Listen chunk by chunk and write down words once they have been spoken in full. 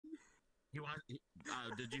He wanted.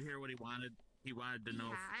 Did you hear what he wanted? He wanted to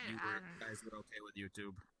know if you guys were okay with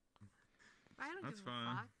YouTube. I don't That's give a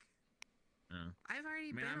fine. fuck. Yeah. I've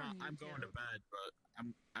already been on YouTube. I'm going to bed, but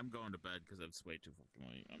I'm going to bed because it's way too fucking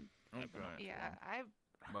late. Yeah,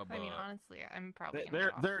 Bye-bye. I mean, honestly, I'm probably gonna they're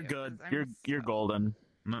get off they're too, good. 'cause You're golden.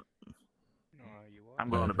 No, you are. I'm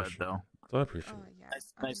going to bed though. I appreciate it. yeah,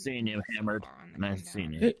 Nice seeing you, so Hammered. far on the Nice countdown.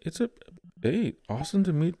 seeing you. Hey, awesome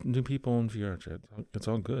to meet new people in VR chat. It's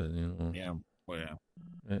all good, you know. Yeah. Well, yeah.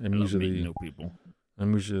 I'm I love usually meeting new people.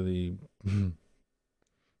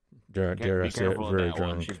 dare I Be say it, careful with very that one.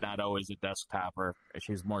 drunk. She's not always a desktopper.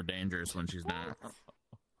 She's more dangerous when she's not.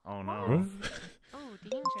 Oh no. What? Oh,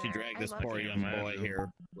 danger. She dragged I this love poor danger. young boy here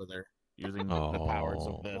with her, using the powers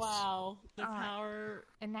of this. Wow, the power.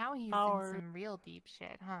 And now he's Power. in some real deep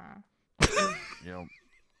shit, huh? Yep.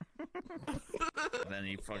 Then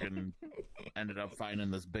he fucking ended up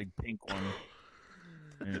finding this big pink one.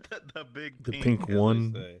 Yeah. The pink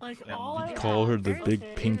one. Like Yeah. all I Call her the have- big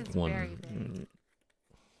okay. pink It is one. very big.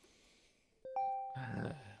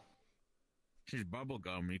 She's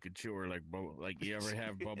bubblegum. You could chew her like you ever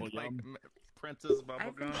have bubble Like gum? Princess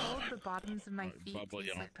I've been Bubblegum. told the bottoms of my feet Bubble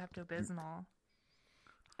taste yum. like Pepto-Bismol.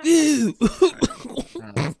 Ew!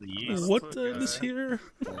 That's the yeast. What did I hear?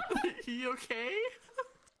 You okay?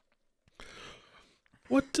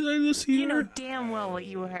 What did I just hear? You know damn well what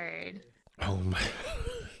you heard. Oh my.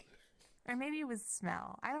 Or maybe it was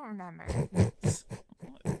smell. I don't remember.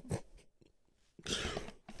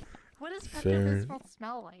 What does Fair. Pepto-Bismol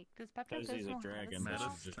smell like? Does Because he's a Pepto-Bismol dragon. have a That's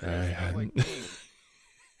smell? just I hadn't.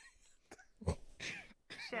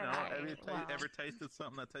 Shit, No, alright, well. ever tasted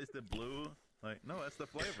something that tasted blue? Like, no, that's the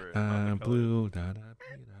flavor. It's not the color. Blue. Da, da,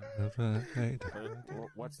 da, da, da,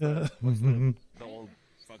 What's da. the old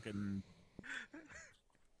fucking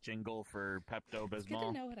jingle for It's good to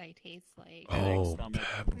Pepto-Bismol? know what I taste like. Headache, Oh, stomach,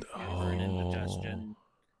 liver, and indigestion.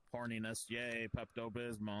 Horniness, yay,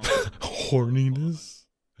 Pepto-Bismol. Horniness.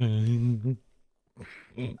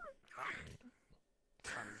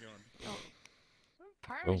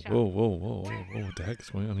 Parmesan. Whoa. What the heck is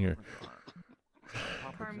going on here?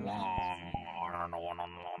 Parmesan. I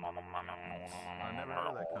never heard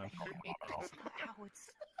of that country. Ow, it's...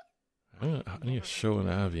 I need to show an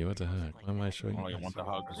Avi. What the heck? Why am I showing? Oh, you want the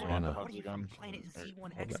hugs? You Why want the not? hugs again? Planet Here,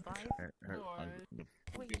 Z1X5?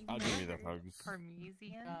 Wait, I'll give you the hugs. Parmesan?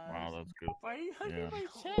 Wow, that's good. Why are you hugging Yeah. my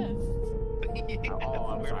chest? Oh,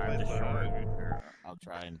 I'm sorry, I'm just Where's short. the Here, I'll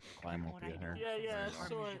try and climb up you here. Yeah,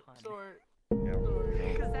 short.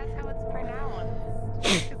 Because that's how it's pronounced.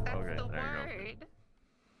 Because that's Okay, the there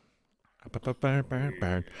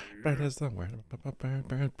word. Bird is the word.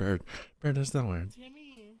 Bird is the word.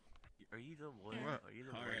 Timmy. Are you the one? What? Are you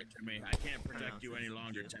the All one? right, Timmy, I can't protect you any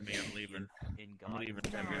longer, Timmy. I'm leaving. In I'm God. leaving,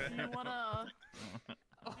 Timmy.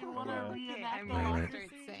 You wanna Okay, reenact I'm the gonna Alright. start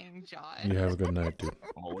scene? saying John. You have a good night, dude.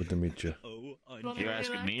 Good to meet you. Oh, You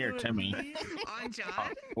asking me or Timmy? On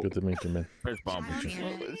John? Good to meet you, man. Fist bump.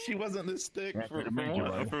 She wasn't this thick Yeah, for, good to meet you,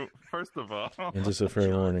 bud. first of all. And just a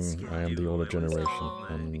fair warning, I am the older generation.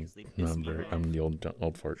 I'm the old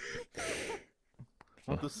fart.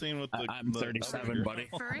 What the scene with the? I'm 37, buddy.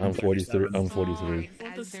 I'm 43. I'm 43. With the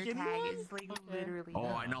As their skin tag one? is like Okay. literally. Oh,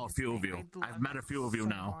 I know a few of you. I've met a few of you so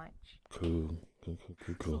now. much. Cool.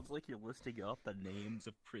 Sounds like you're listing off the names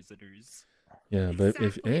of prisoners. Yeah, but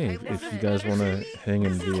Exactly, I love if you it. guys want to hang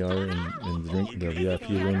in VR and drink the VIP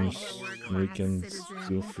rooms Working weekends, class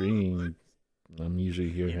feel citizen. free. I'm usually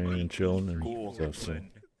here hanging and chilling and Cool. stuff. So,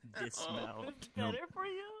 Dismount. It's better for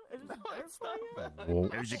you? Is it better for you? well,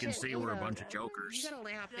 As you can see, we're a bunch of jokers. You gotta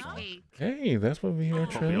lay off the cake. hey, that's what VR Hope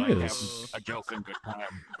chat you like having is. a joke and good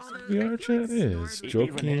time. Although I VR feel chat like is Snort-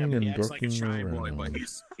 joking Even him, he and acts like a dorking shy boy, around. but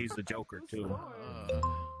he's the Joker too.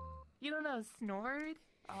 You don't know Snort?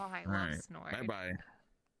 Oh, I love Alright, Snort. bye bye.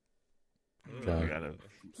 God. I gotta.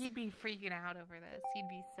 He'd be freaking out over this. He'd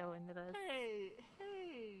be so into this. Hey.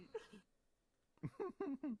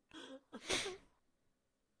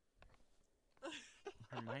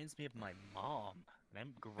 Reminds me of my mom. And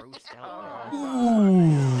I'm grossed Oh, out.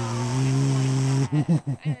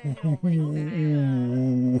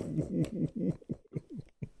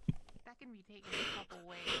 that can be taken a couple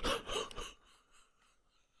ways.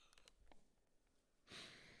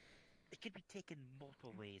 It could be taken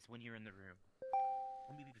multiple ways when you're in the room.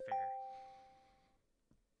 Let me be fair.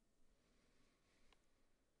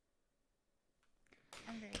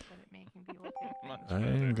 I'm very good at making people take things.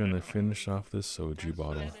 I'm gonna finish off this soju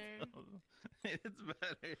bottle. It's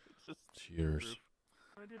better. It's just Cheers.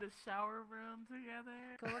 We did a shower room together.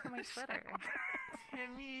 Go look at my Twitter.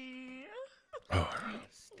 Timmy. Oh,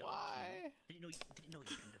 Why? Didn't know you were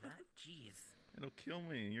into that. Jeez. It'll kill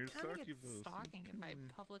me. You're I'm gonna get succubus. stalking if I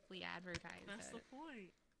publicly advertise That's it. the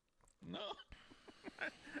point. No.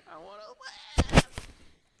 I want to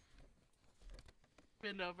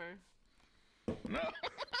Bend over. No.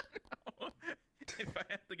 No. If I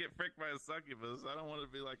have to get fricked by a succubus, I don't want to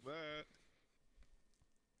be like that.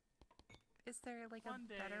 Is there like One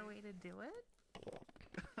a better day. way to do it?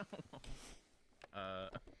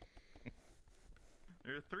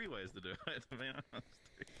 There are 3 ways to do it, to be honest.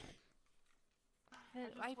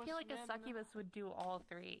 I wish feel like a men- succubus would do all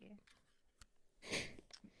 3.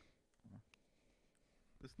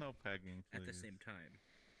 There's no pegging, please. At the same time.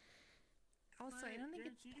 Also, I don't think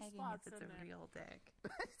it's There's G pegging spots if it's in a there. real dick.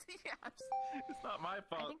 Yeah, it's not my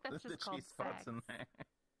fault. think that's that just the called cheese spots in sex.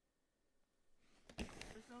 there.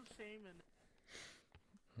 There's no shame in it.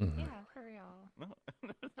 Yeah, for real. No,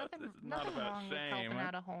 Nothing, this is not nothing about wrong with shame. helping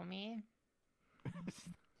out a homie.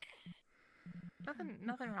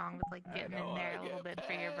 nothing wrong with like getting in there a little bit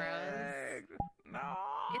for your bros. No.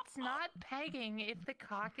 It's not pegging if the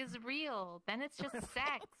cock is real. Then it's just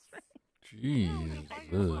sex.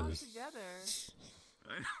 Jesus. Together.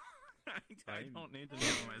 I don't need to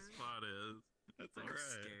know where my spot is. That's I'm alright.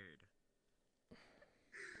 scared.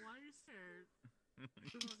 Why are you scared?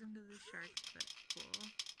 Welcome to the shark pool.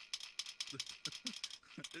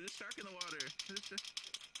 There's a shark in the water.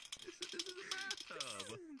 This is a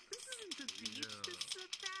bathtub. This isn't the beach. Yeah. This is a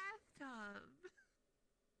bathtub.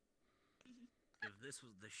 If this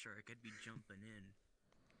was the shark, I'd be jumping in.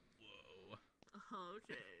 Whoa.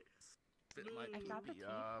 Okay. Spit my I got the pee key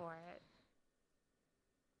off. for it.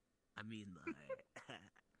 I mean, like...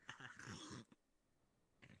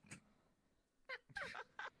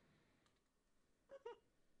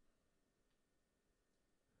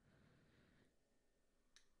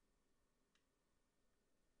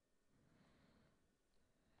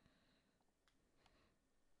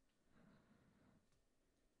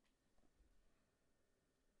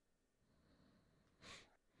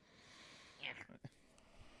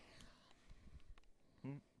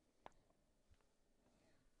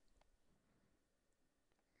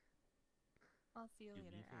 I'll see you Do me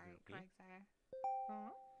a later. favor, Alright, okay?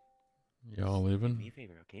 Quagsire. Y'all Do leaving? me a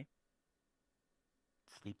favor, okay?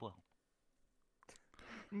 Sleep well.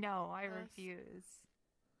 No, I Yes. refuse.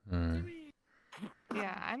 Alright.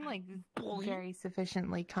 Yeah, I'm like very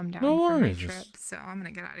sufficiently come down No from my worries. trip, so I'm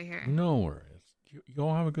gonna get out of here. No worries.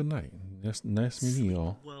 Y'all have a good night. Nice meeting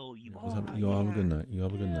y'all. Well, you Oh, Y'all have a yeah. good night. You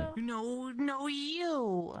have a good night. No,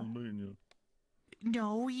 you.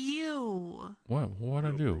 No, you.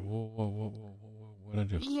 What'd I do? What'd I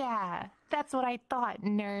do? Yeah, that's what I thought,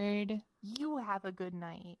 nerd. You have a good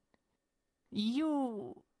night.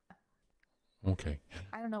 You. Okay.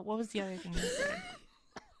 I don't know. What was the other thing you said?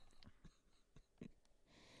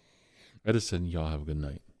 I just said y'all have a good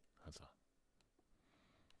night. That's all.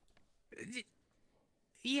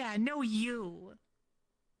 Yeah, no, you.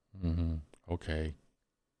 Okay.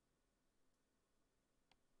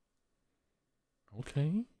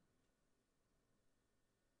 Okay.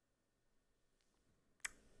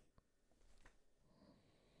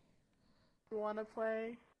 You wanna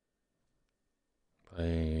play?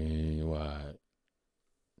 Play what?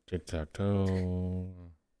 Tic-tac-toe.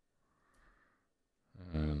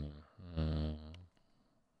 And,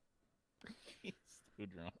 He's too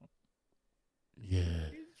drunk. yeah.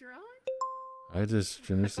 He's drunk? I just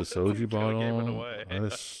finished the soju Could've bottle. gave it away. I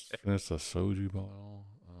just finished the soju bottle.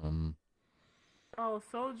 Oh,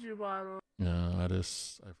 soju bottle. Yeah, I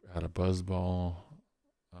had a buzz ball,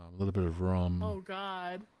 a little bit of rum, Oh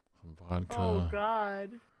God. some vodka. Oh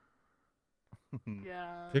God.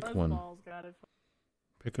 Yeah. Pick one. Buzzball's got it.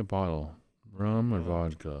 Pick a bottle. Rum or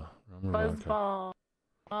vodka? Rum or vodka? Buzzball.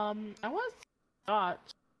 I want scotch.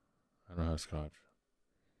 I don't have scotch.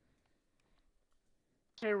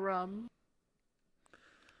 Okay, rum.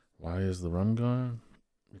 Why is the rum gone?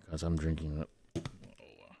 Because I'm drinking it.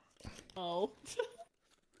 Oh.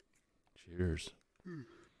 Cheers.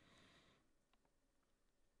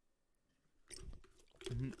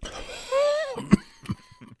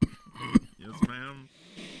 Yes, ma'am.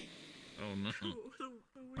 Oh no.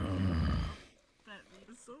 That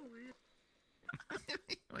is so weird.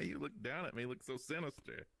 Why you look down at me? Look so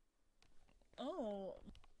sinister. Oh.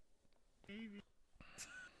 Baby.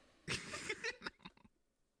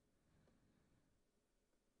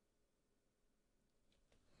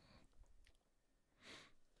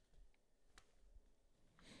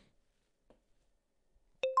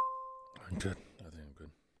 I'm good. I think I'm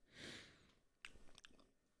good.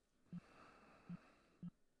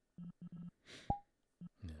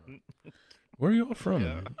 Yeah. Where are y'all from?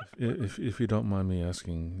 Yeah. If you don't mind me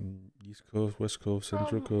asking, East Coast, West Coast,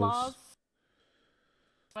 Central From Coast?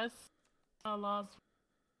 West Las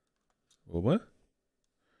What?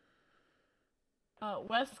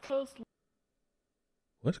 West Coast.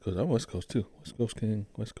 West Coast. I'm West Coast too. West Coast King.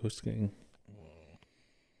 West Coast King.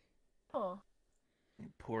 Oh.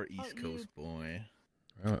 Poor East Coast boy.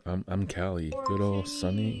 I'm Cali. Good old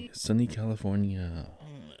sunny California.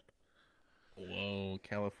 Whoa,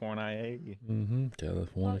 California.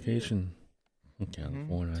 Californication.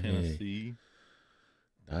 California. Tennessee.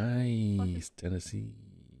 Nice. Tennessee.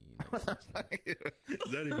 Does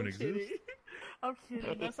that even exist? I'm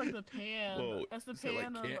kidding. That's like the pan. Whoa. That's the Is that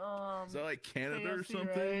pan like of Is that like Canada or KFC,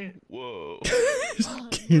 something? right? Whoa.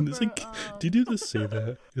 It's like, did you just say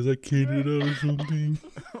that? Is that Canada or something?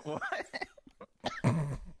 What?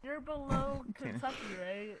 You're below Kentucky,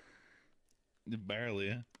 right? Barely.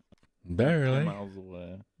 10 Barely. miles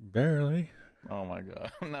away. Barely. Oh my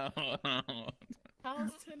god. No.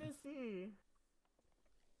 How's Tennessee?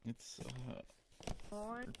 It's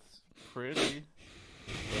Boy. it's pretty.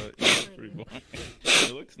 But yeah, it's pretty boring.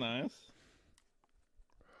 It looks nice.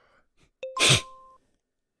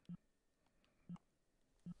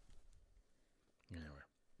 Anyway.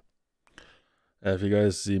 If you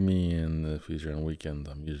guys see me in the future on weekends,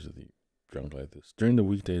 I'm usually drunk like this. During the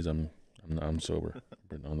weekdays, I'm sober,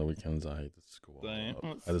 but on the weekends, I just go all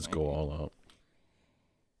out. I just go all out.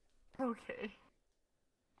 Okay.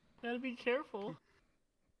 Gotta be careful.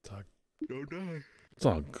 Go die. It's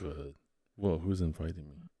all good. Whoa, who's inviting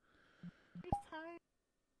me?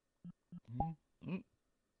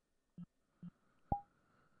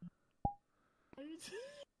 He's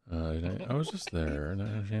tired. I was just there.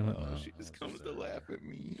 She just comes to laugh at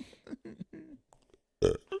me.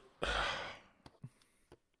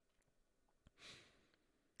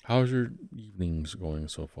 How's your evenings going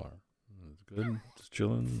so far? It's good. Just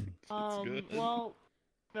chilling. good. Well,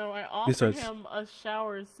 no, I offered him a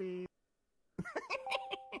shower seat.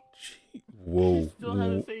 Whoa. He still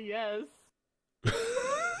hasn't said yes.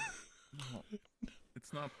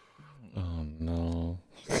 It's not. Oh no.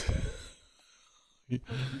 He's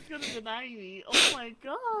gonna deny me. Oh my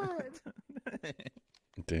god.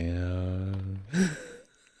 Damn.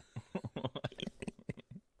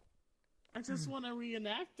 I just want to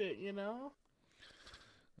reenact it, you know?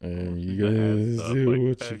 You guys do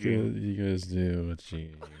what you guys do what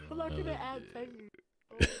you I'm not gonna add Peggy.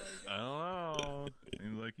 Oh my god. I don't know.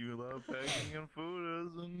 Seems like you love pegging and food,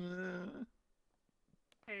 isn't it?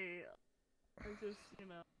 Hey, I just, you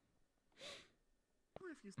know.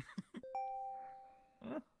 What if you...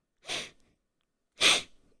 Huh?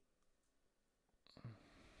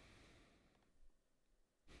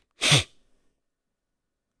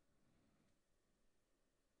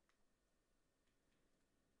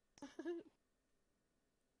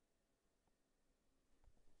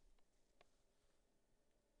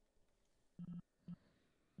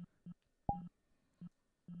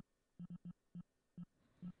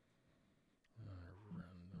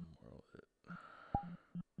 Random world.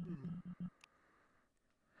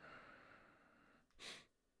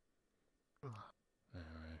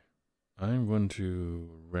 Anyway, I'm going to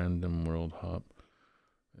random world hop.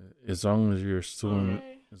 As long as you're still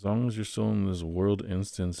in this world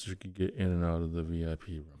instance, you can get in and out of the VIP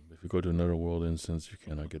room. If you go to another world instance, you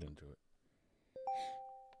cannot get into it.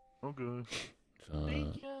 Okay.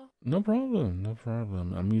 Thank you. No problem, no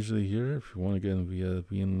problem. I'm usually here. If you want to get in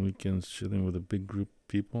VIP on weekends, chilling with a big group of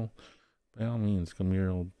people, by all means, come here.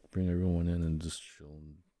 I'll bring everyone in and just chill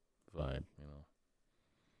and vibe, you know.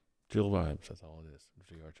 Chill vibes, that's all it is.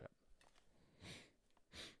 vrchat.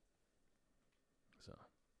 So,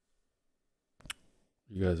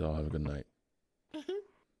 you guys all have a good night.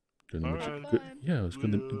 Good to meet you. Good, yeah, it was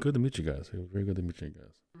good to meet you guys. It was very good to meet you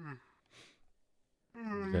guys.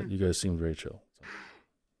 You guys seem very chill. So.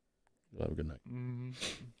 You'll have a good night.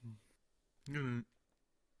 Good night.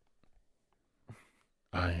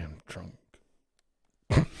 I am drunk.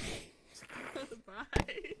 Bye.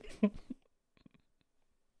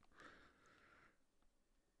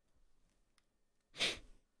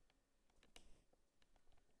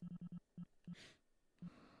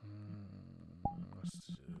 Let's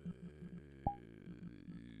see.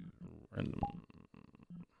 Random.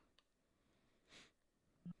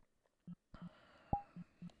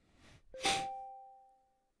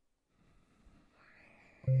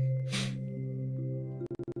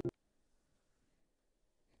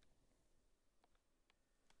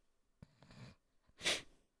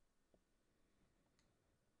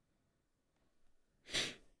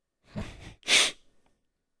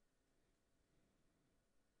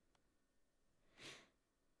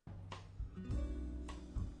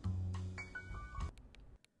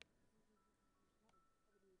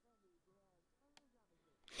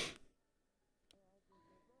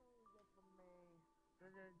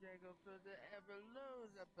 Jacob put the ever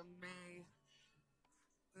lows up in me.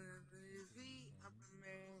 The V up in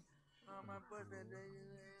me. On my butt, the V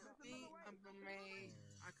up in me.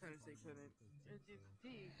 I couldn't say couldn't. It's just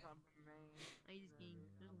T up in me. I just game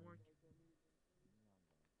doesn't work.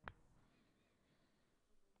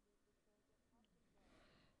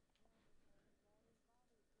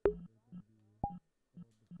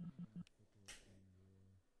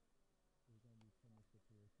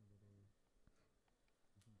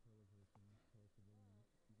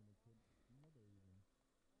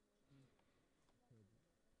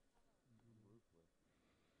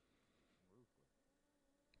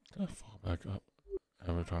 Gotta fall back up.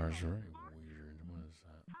 Avatar's very weird. What is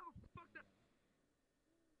that?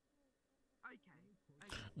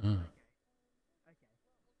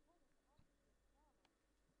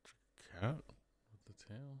 Cat with the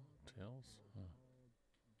tails. Interesting.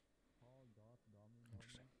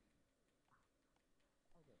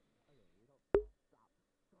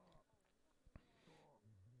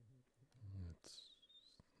 It's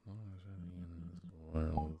not really in this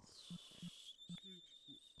world.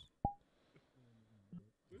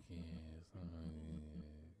 Okay, it's not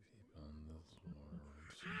really keep on this world.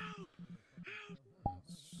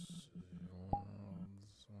 Let's see what else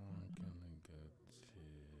I'm gonna get to.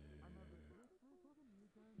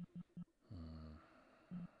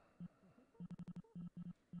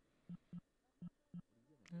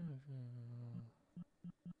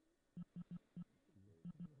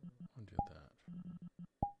 I'll do that. Japan.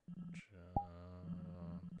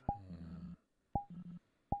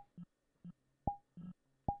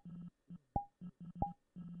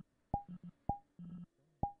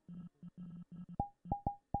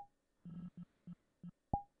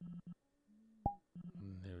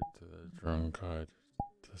 Near to the drunk guide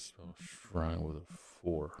to spell shrine with a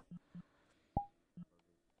 4.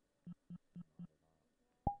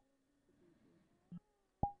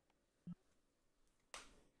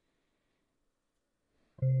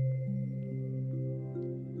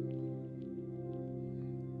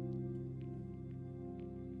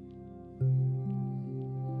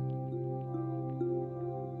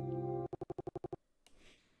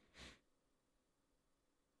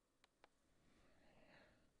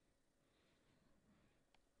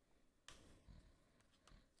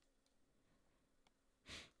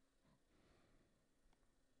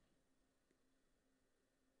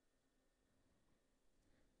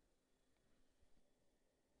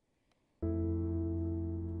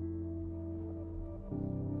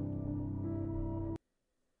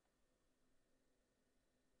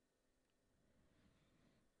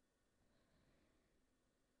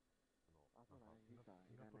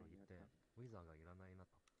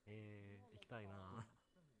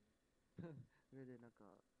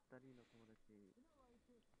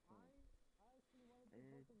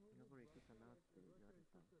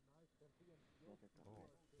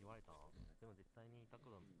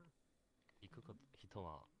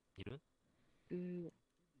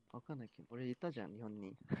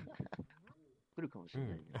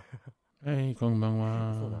 Hey,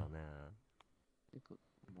 konbanwa. そうだよね。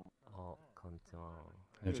あ、こんにちは。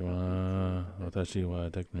こんにちは。私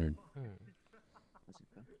はテクナード。うん。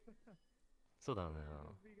そうだよね。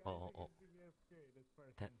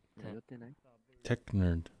テクナ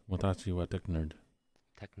ード。私はテクナード。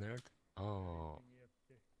テクナード？ああ。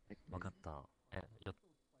わかった。やっ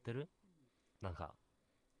てる？なんか。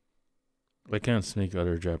I can't speak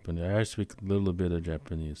other Japanese. I speak a little bit of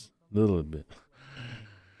Japanese. Little bit.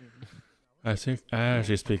 I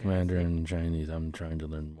actually speak Mandarin and Chinese. I'm trying to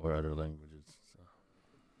learn more other languages. So.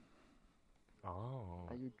 Oh.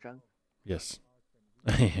 Are you drunk? Yes.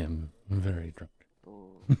 I am very drunk.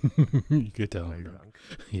 Oh. You could tell I'm drunk.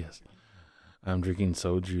 Yes. I'm drinking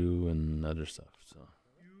soju and other stuff, so.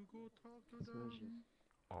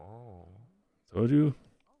 Oh. Soju?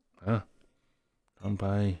 Huh?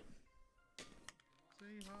 Kanpai.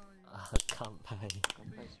 Kanpai.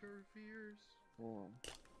 Oh.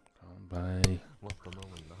 Kanpai. もっと飲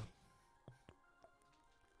むんだ。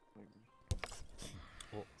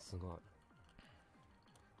お、すごい。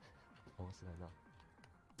面白いな。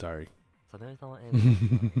Sorry. さだみさんは英語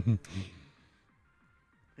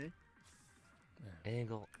ですか？英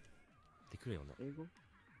語できるよね。英語？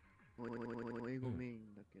英語メイ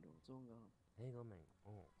ンだけど、発音が。英語メイン。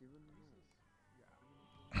お。自分の。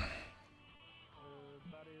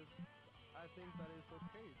I think that is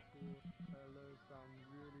okay to learn some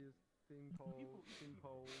really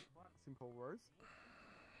simple words.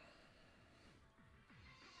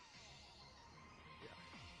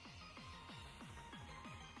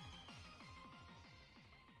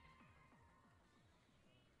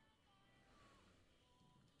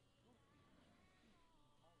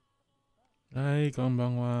 Hi,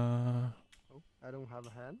 konbanwa. Oh, I don't have a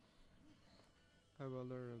hand. I will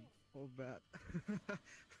learn all that.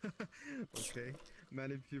 Okay,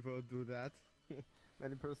 many people do that.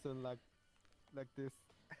 Many person like this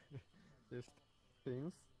these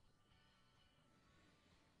things.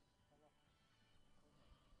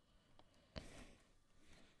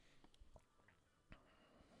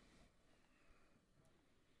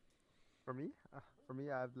 For me,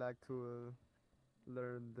 I'd like to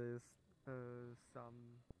learn this some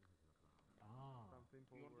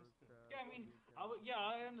people work. Yeah, I mean, yeah,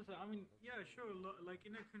 I understand. I mean, yeah, sure. Like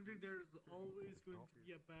in a country, there's always going to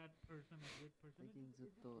be a bad person, a good person. 最近ず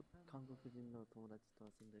っと韓国人の友達と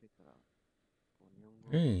遊んでるから、こう日本語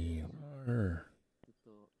を Hey, ずっ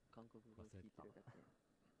と韓国語を聞いてるだけ。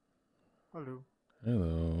Hello.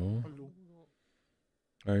 hello. Hello.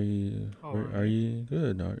 Are you? How Where, are are you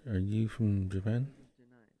good? Are you from Japan?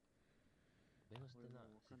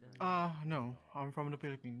 No, I'm from the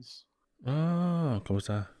Philippines. Ah, ¿cómo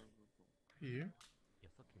está? You?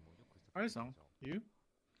 Arizona. You?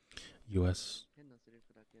 U.S.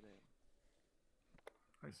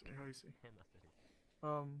 I see.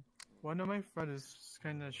 One of my friends is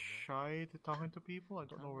kind of shy to talking to people. I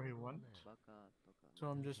don't know where he went. So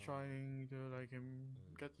I'm just trying to like him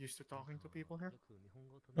get used to talking to people here.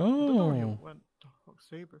 I don't know where he Oh, went. Oh,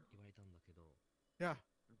 Saber. Yeah.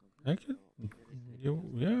 I could.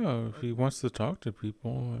 Yeah, if he wants to talk to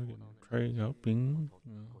people, I can try helping.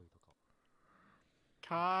 You know.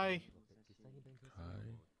 Kai.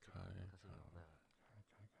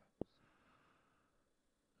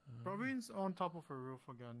 Provin's on top of a roof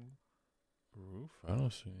again. Roof? I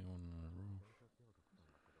don't see anyone on the roof.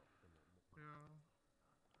 Yeah.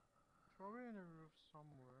 Probably in a roof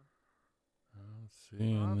somewhere. I don't see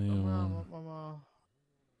anyone.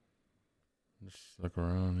 Just look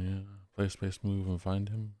around, yeah. Play space move and find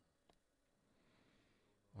him.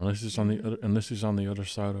 Unless he's on the other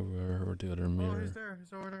side over there, or the other mirror. Oh, he's there.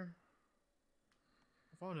 He's over there.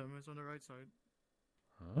 I found him. It's on the right side.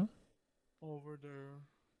 Huh? Over there.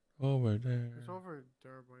 Over there. It's over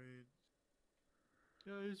there, but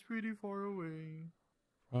yeah, it's pretty far away.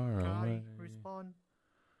 Far away. Respawn.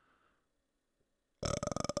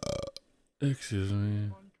 Excuse me.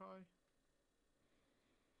 Respawn, Kai.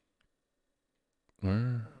 Where? Oh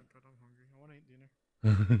my god, I'm hungry. I want to eat dinner.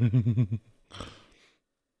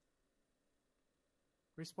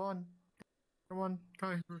 Respawn. Come on,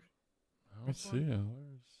 Kai. I don't see it.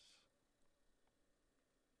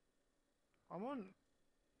 I'm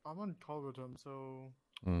on call with him, so.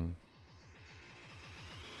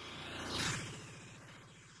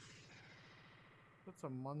 That's a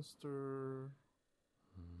monster.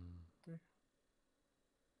 Okay.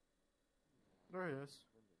 There he is.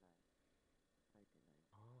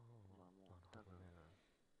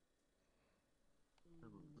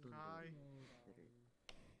 Kai.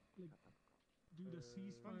 Do the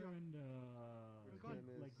ceasefire and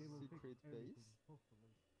like they will secret base.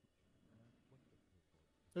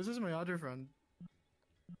 This is my other friend.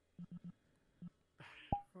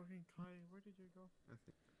 Fucking Kai, where did you go? I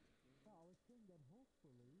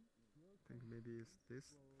think maybe it's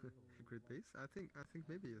this secret base. I think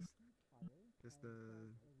maybe it's the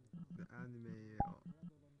anime.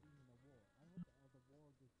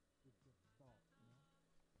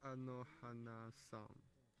 Anohana-san.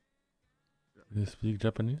 Do you speak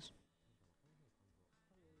Japanese?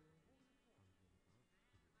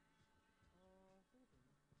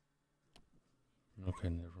 Okay,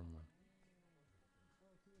 never mind.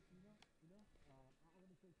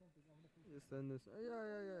 Yes, then this.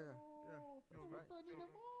 Yeah. No, right.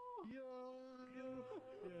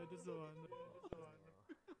 Yeah, this the one.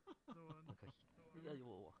 The one. いや、要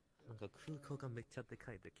はなんか空港がめっちゃで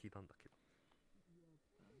かいって聞いたんだけど。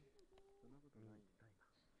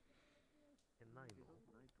ないの？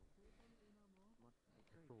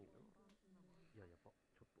そう。いや、やば。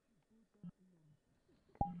ちょっと。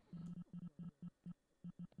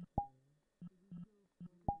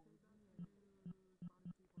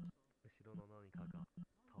後ろの何かが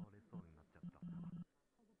倒れそうになっちゃった。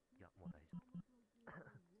いや、もう大丈夫。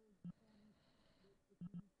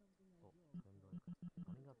そう、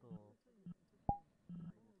ありがとう。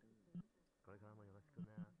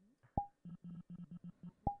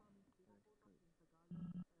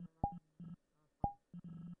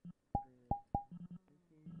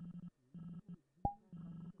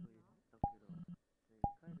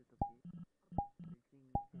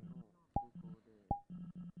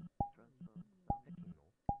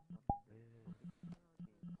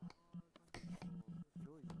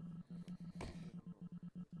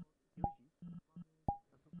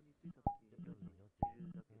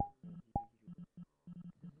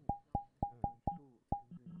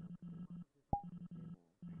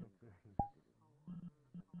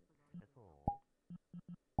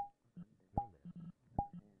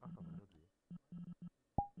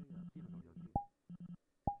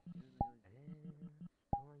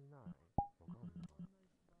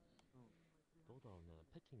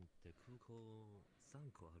個3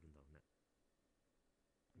個あるんだろうね。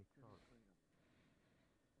3つある。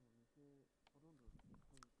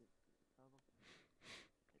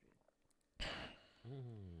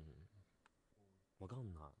わか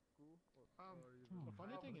んない。The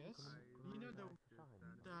funny thing is, you know the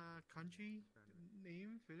country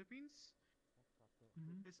name Philippines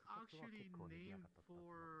is actually named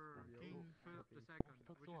for King Philip II,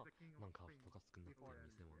 which is the king な of んか Spain 人が少なくて before.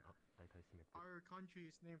 店も大体閉めてる。 Our country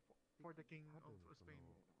is named for the king of Spain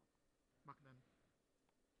back then.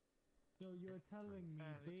 So you're telling me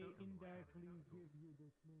And they it's indirectly give you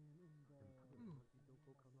this name in the...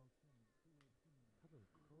 多分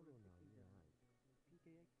コロナ以来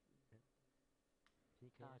PKX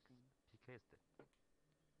PKS って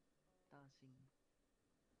大新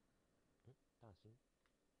大新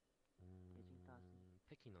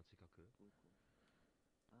北京の近くわかんない。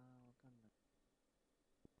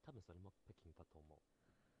多分それも北京だと思う。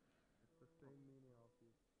 It's the same meaning of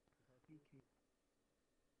it. PK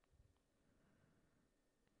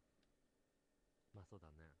まあそう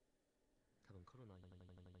だね。多分コロナ以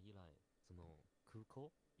来その空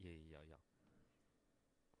港いや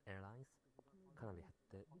エアラインスかなり減っ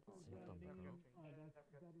てしまったんだけど。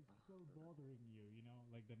 that is still bothering you, you know,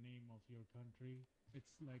 like the name of your country.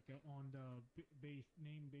 It's like on the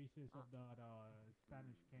name basis of that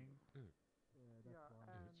Spanish king. That's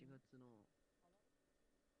why. 1月の41just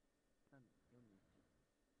happy。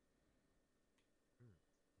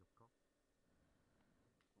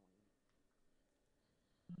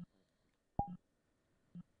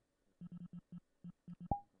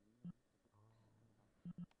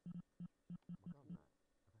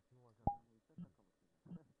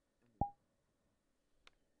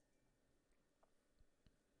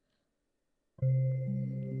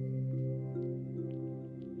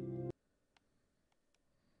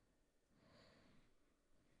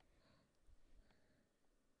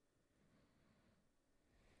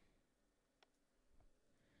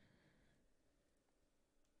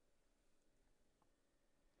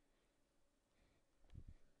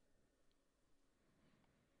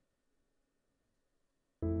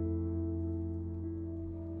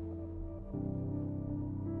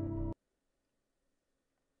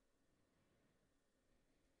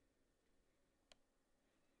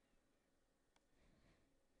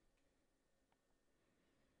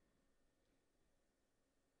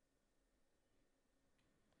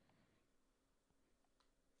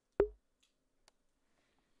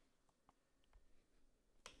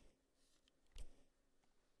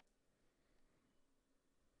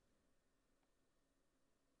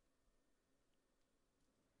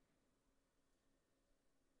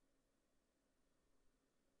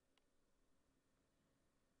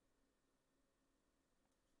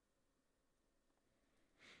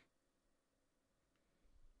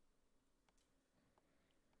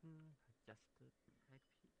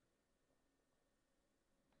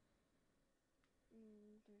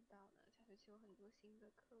 不知道呢，下学期有很多新的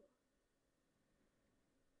课，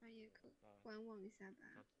专业课，观望一下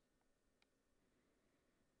吧。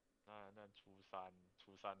那初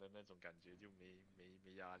三的那种感觉就没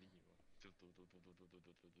压力嘛，就读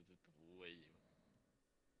而已嘛。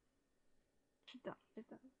是的，是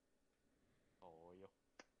的。哦哟，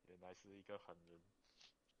原来是一个狠人。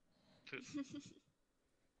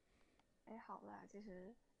哎，好啦，其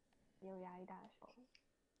实也有压力大的时候。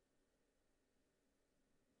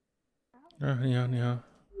你好，你好，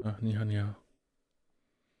你好，你好。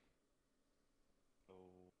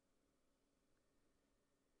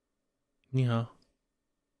你好。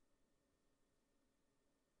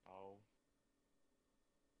好。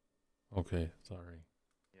Okay, sorry.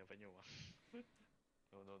 你的朋友吗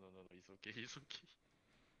？No, it's okay.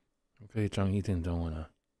 我可以长一点中文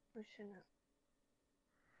啊。不是呢。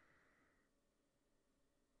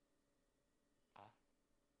啊？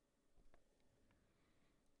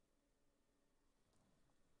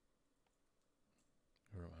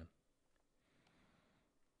日文。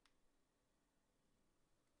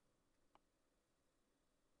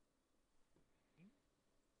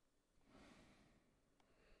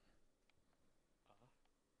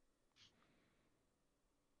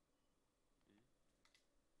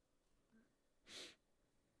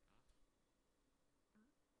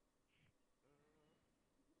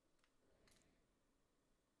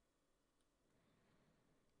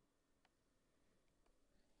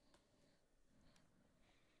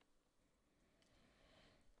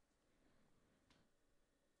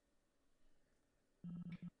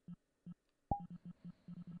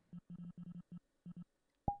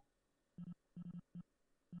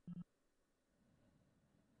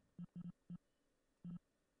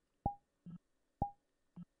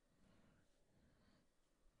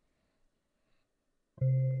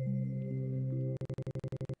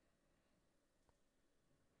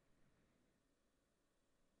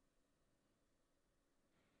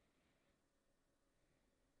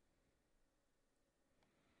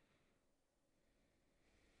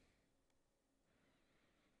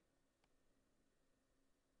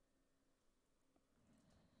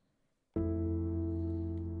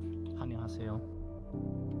 안녕하세요.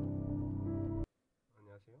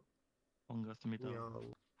 안녕하세요. 반갑습니다.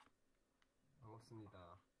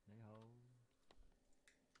 반갑습니다.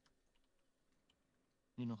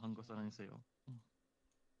 니는 한국 사람이세요?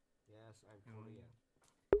 Yes, I'm Korean.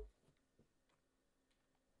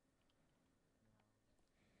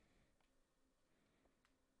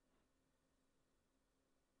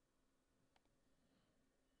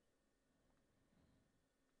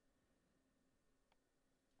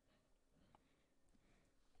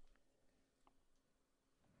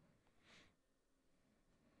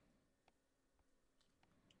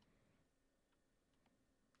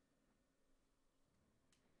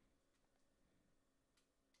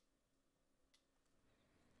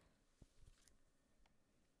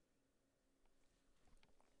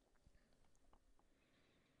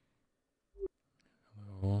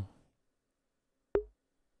 Hello.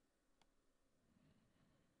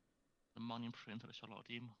 Money Print 的小老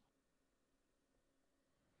弟吗？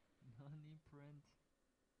 Money Print，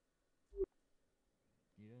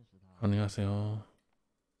 你认识他？ 안녕하세요.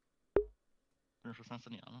 认识3、4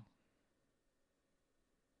年了。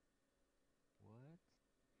 What？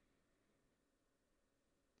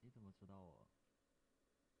 你怎么知道我？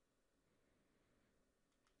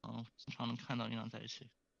经常能看到你俩在一起。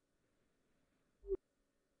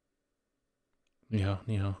你好，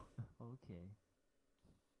你好。OK。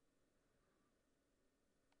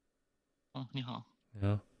你好。你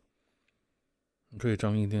好。你可以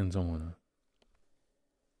装一点中文啊。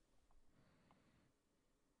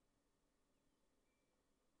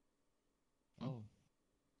哦。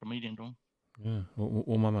什么1点钟？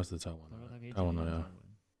我妈妈是台湾的，台湾的呀。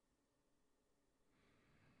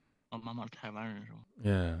妈妈是台湾人是吗？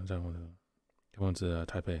 Yeah， 台湾的，台湾是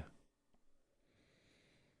台北。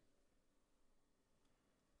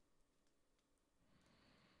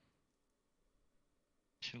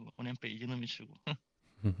去过，我连北京都没去过。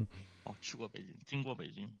哦，去过北京，经过北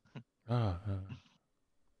京。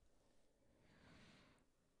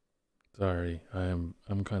Sorry, I'm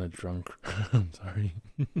kind of drunk. I'm sorry.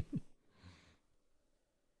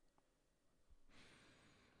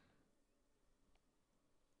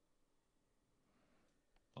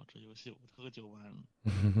 这游戏我喝酒玩，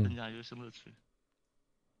增加游戏乐趣。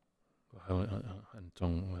很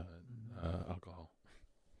重alcohol。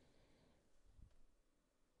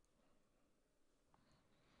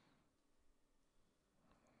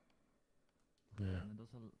可能都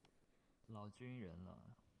是老军人了，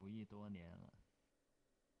服役多年了。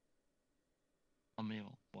没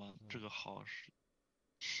有，我这个号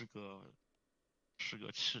是个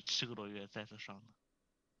7个多月再次上的。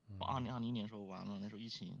我2020年时候玩了，那时候疫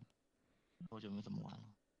情，我就没怎么玩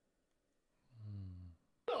了。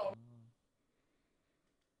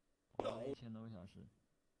1000多个小时。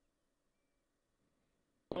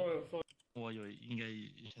我应该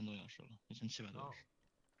1000多小时了，1700多小时。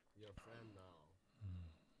Your friend now.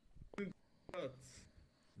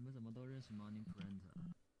 你们怎么都认识 Money Print？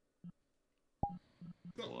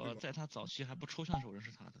 我在他早期还不抽象的时候认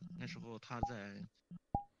识他的，那时候他在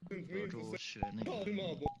德州学那个，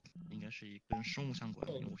应该是跟生物相关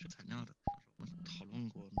的，因为我学材料的，我们讨论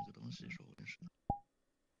过那个东西的时候认识的。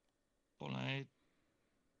后来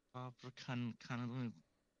他不是看那东西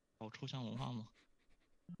搞抽象文化吗？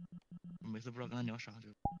每次不知道跟他聊啥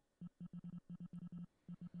就。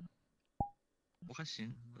我还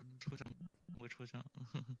行，抽象，我会抽象。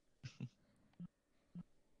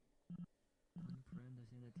Money Print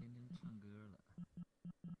现在天天唱歌了，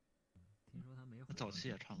听说他没火。早期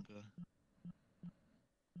也唱歌。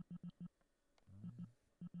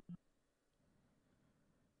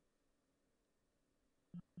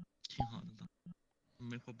挺好的，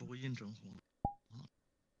没火不会硬整活。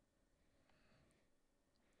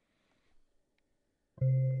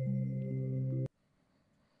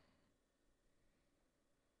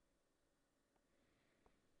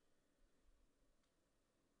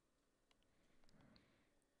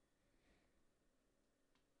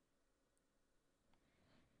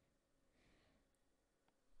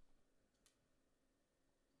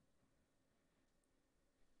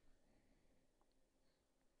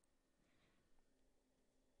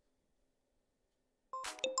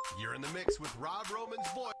You're in the mix with Rob Roman's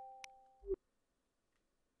voice.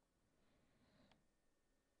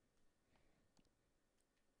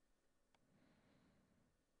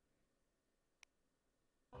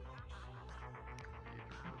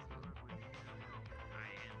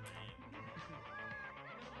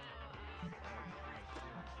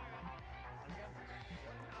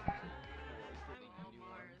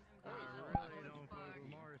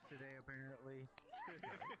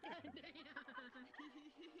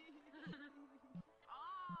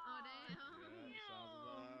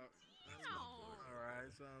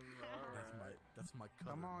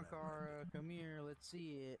 Come on, Kara. Come here. Let's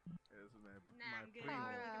see it. Nah, I'm good. I'm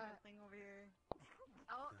looking at my thing over here.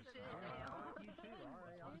 Oh, shit. You too.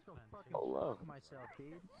 Alright, I'll just go fucking Hello. fuck myself,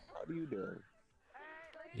 dude. How do you doing?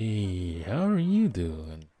 Hey, how are you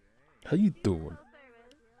doing? How you doing?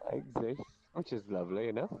 I exist, which is lovely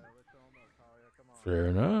enough. Fair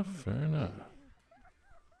enough, fair enough.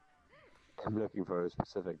 I'm looking for a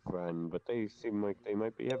specific friend, but they seem like they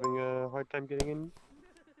might be having a hard time getting in.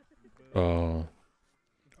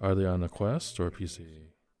 Are they on a Quest or PC?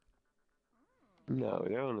 No,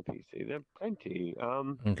 they're on the PC. They're plenty.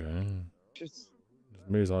 Okay. Just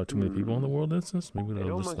Maybe there's too many people in the world instance? Maybe it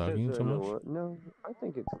they're almost just says lagging they're so in the much? No, I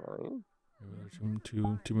think it's fine. Maybe there's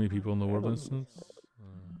too many people in the world instance?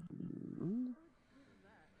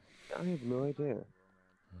 I have no idea.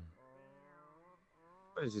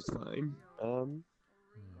 But it's just fine.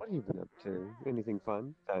 What have you been up to? Anything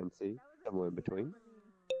fun, fancy, somewhere in between?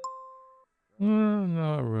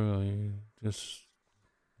 Not really. Just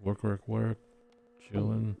work,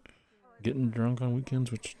 chilling, getting drunk on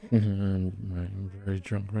weekends, which I'm very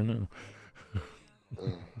drunk right now.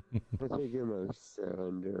 I figure most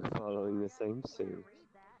are following the same suit.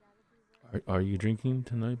 Are you drinking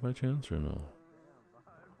tonight by chance or no?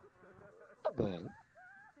 A bit.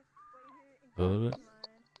 A little bit?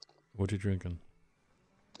 What you drinking?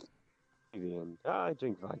 I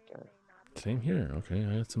drink vodka. Same here. Okay,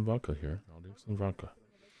 I had some vodka here. I'll do some vodka.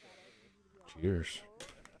 Cheers.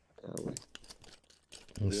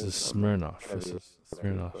 This is Smirnoff. This is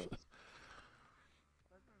Smirnoff.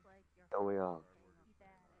 Don't we all?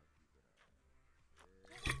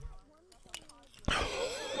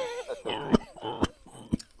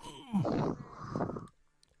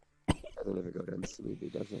 Doesn't ever go down smoothly,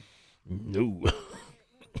 does it? No.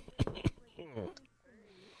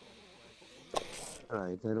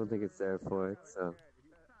 Alright, I don't think it's there for it, so.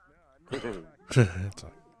 It's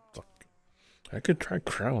I could try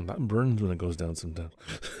Crown. That burns when it goes down sometimes.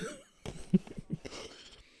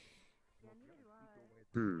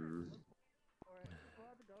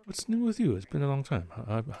 What's new with you? It's been a long time.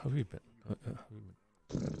 How have you been?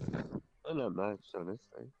 Not much,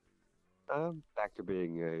 honestly. I'm back to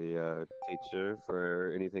being a teacher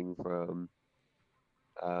for anything from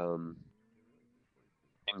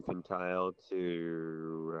infantile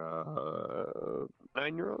to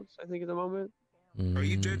 9-year-olds, I think, at the moment. Are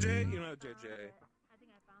you JJ? You're not JJ.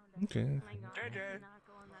 Okay. JJ.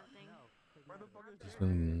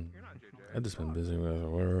 I've just been busy with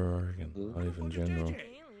work and life in general.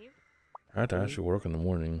 I had to actually work in the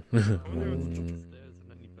morning.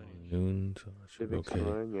 Noon, so that should be okay.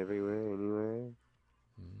 Exploring everywhere, anywhere.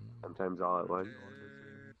 Sometimes all at once.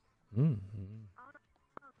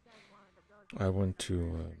 I went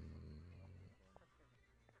to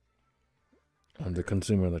the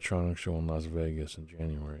Consumer Electronics Show in Las Vegas in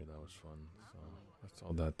January. That was fun.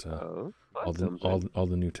 So that's all that, all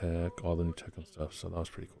the new tech, and stuff. So that was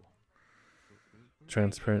pretty cool.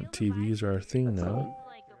 Transparent TVs are a thing now.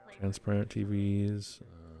 Transparent TVs.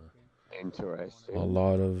 Interesting. A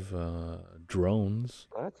lot of drones.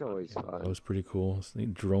 That's always fun. That was pretty cool.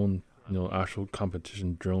 Drone, actual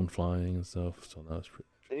competition drone flying and stuff. So that was pretty.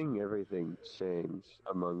 Seeing everything change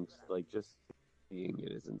amongst, just seeing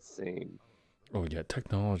it is insane. Oh yeah,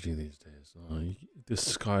 technology these days. The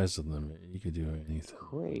sky's the limit. You could do anything.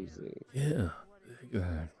 Crazy. Yeah,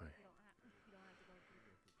 exactly.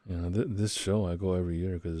 This show I go every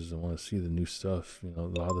year because I want to see the new stuff. A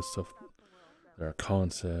lot of the stuff. There are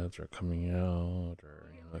concepts are coming out,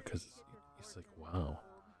 or because it's like wow.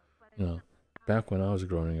 Back when I was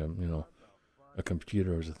growing up, a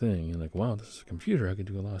computer was a thing. You're like, wow, this is a computer. I could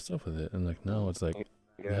do a lot of stuff with it. And now it's like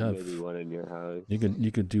you have maybe one in your house. You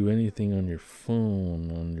could do anything on your phone,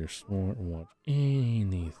 on your smartwatch,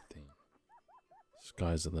 anything.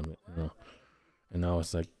 Sky's the limit, And now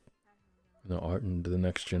it's like, art and the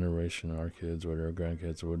next generation, our kids or their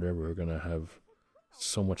grandkids or whatever, are gonna have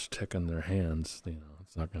so much tech in their hands.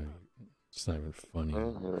 It's not even funny.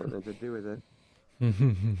 Nothing to do with it.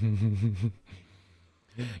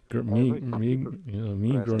 Me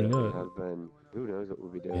growing up. Who knows what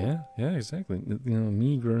we'll be doing? Yeah, exactly.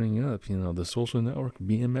 Me growing up, the social network,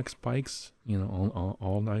 BMX bikes,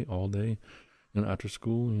 all night, all day, after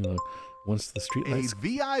school, once the streetlights. A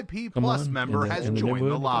VIP Plus member has joined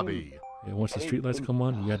the lobby. Yeah, once the streetlights come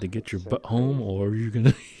on, you have to get your butt home, or you're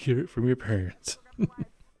gonna hear it from your parents.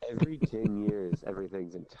 Every 10 years,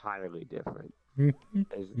 everything's entirely different.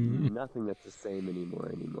 There's nothing that's the same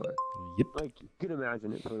anymore. Yep. You can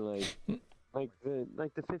imagine it for like the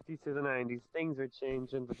 50s to the 90s, things are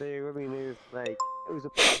changing, but there's like it was a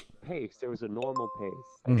pace. There was a normal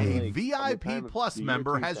pace. I feel A like VIP Plus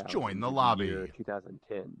member has joined the lobby. Year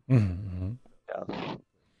 2010 stuff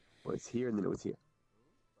was here, and then it was here,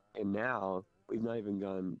 and now we've not even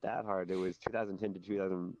gone that hard. It was 2010 to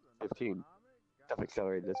 2015. Stuff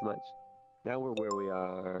accelerated this much. Now we're where we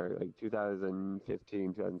are, like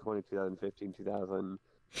 2015, 2020, 2015,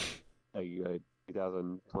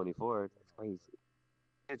 2024. It's crazy.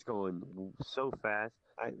 It's going so fast.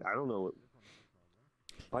 I don't know.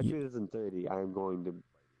 By 2030, I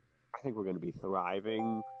think we're going to be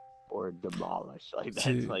thriving or demolished. Like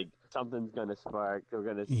that's like something's going to spark. We're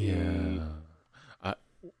going to see. Yeah.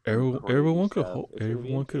 Everyone could hope.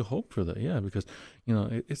 Everyone could hope for that. Yeah, because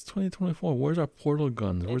it's 2024. Where's our portal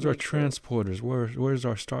guns? Where's our transporters? Where's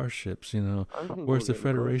our starships? Where's the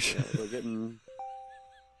Federation? We're getting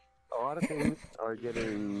a lot of things are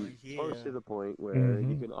getting close to the point where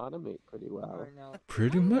you can automate pretty well.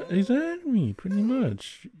 Pretty much, exactly. Pretty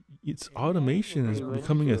much, it's automation is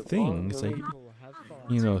becoming a thing. It's like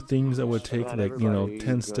things that would take like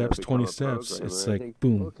 10 steps, 20 steps. It's like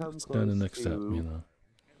boom, it's done the next step.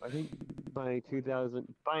 I think by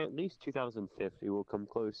at least 2050, we'll come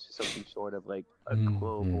close to something short of like a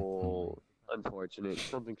global,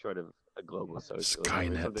 something short of a global socialism.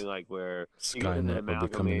 Skynet. Something like where Skynet will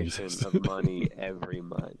become an of money every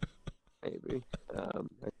month, maybe. I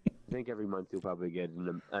think every month you'll probably get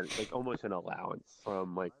like almost an allowance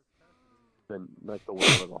from like the world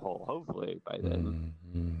as a whole. Hopefully by then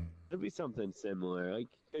it'll be something similar. Like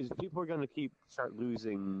because people are gonna start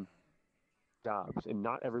losing jobs, and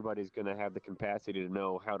not everybody's going to have the capacity to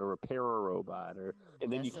know how to repair a robot,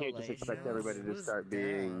 and then you can't just expect everybody to start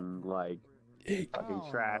being like fucking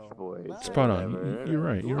trash boys. Spot on. You're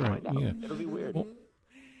right. Yeah. It'll be weird.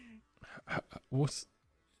 Well,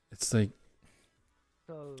 it's like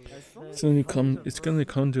it's going to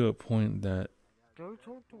come to a point that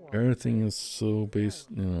everything is so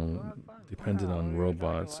based, dependent on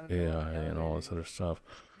robots, AI, and all this other stuff.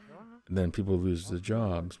 And then people lose their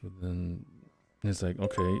jobs, but then it's like,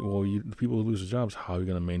 okay, well, the people who lose their jobs, how are you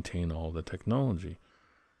going to maintain all the technology?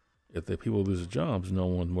 If the people lose their jobs, no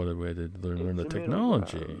one what a way to learn the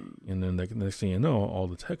technology, and then the next thing you know, all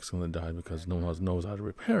the tech's going to die because no one knows how to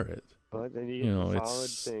repair it. But then you get a solid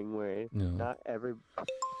thing where not every. I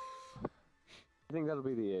think that'll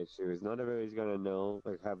be the issue. Is not everybody's going to know,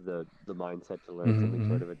 like, have the mindset to learn something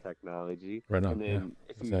sort of a technology. Right on. And then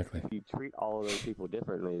if you treat all of those people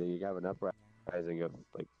differently, then you have an uprising of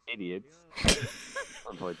like idiots.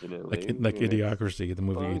 Unfortunately, like Idiocracy, the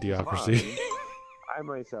movie Idiocracy. I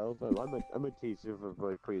myself, I'm a teacher for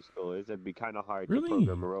like preschoolers. It'd be kind of hard to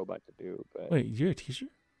program a robot to do. But wait, you're a teacher?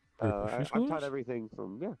 I've taught everything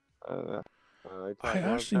from I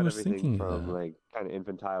actually was thinking from like kind of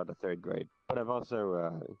infantile to 3rd grade. But I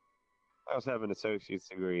also have an associate's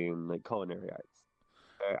degree in like culinary arts.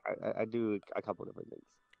 I do a couple different things.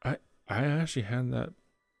 I actually had that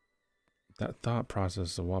thought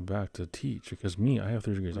process a while back to teach, because I have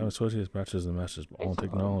 3 degrees. I have associate's, bachelor's, and master's, all in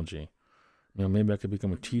technology. Maybe I could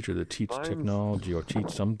become a teacher to teach technology or teach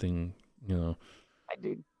something. I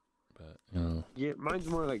did. But yeah, mine's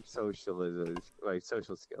more like socialism, like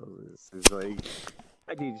social skills. It's like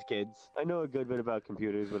I teach kids. I know a good bit about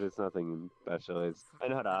computers, but it's nothing special. I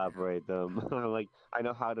know how to operate them. I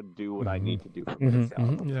know how to do what I need to do for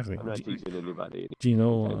myself. Exactly. I'm not teaching anybody. Do you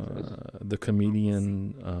know the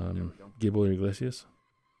comedian Gabriel Iglesias?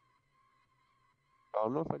 I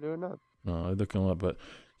don't know if I do or not. No, I look him up, but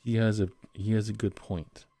he has a good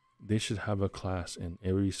point. They should have a class in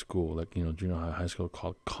every school, like junior high school,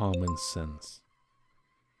 called Common Sense.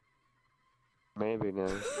 Maybe now.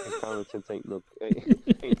 Common sense ain't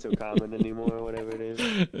so common anymore, or whatever it is.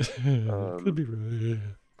 Could be right.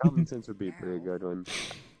 Common sense would be a pretty good one.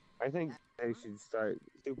 I think they should start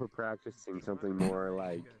super practicing something more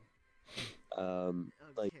like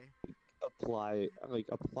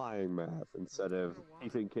applying math instead of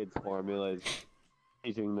teaching kids formulas.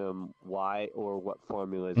 Teaching them why or what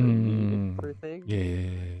formulas are needed for things. Yeah.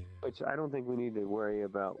 Which I don't think we need to worry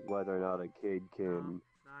about whether or not a kid can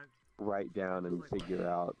write down and figure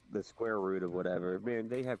out the square root of whatever. Man,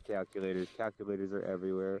 they have calculators. Calculators are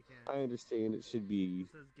everywhere. I understand it should be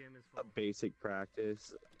a basic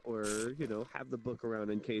practice, or have the book around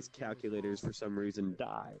in case calculators for some reason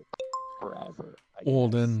die forever. Well,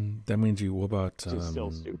 then that means what about which is still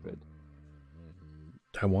stupid.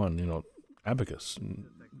 Taiwan, abacus.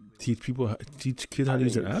 Teach kids how to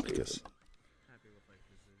use their abacus.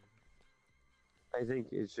 I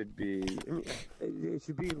think it should be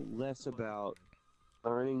less about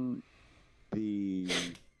learning the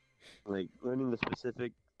like learning the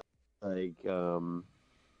specific, like whatever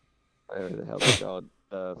the hell they're called,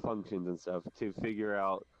 functions and stuff to figure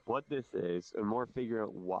out what this is, and more figure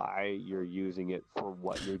out why you're using it for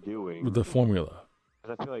what you're doing. With the formula.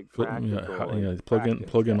 Because I feel like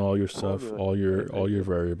plug in all your stuff, all your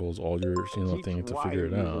variables, all your thing to figure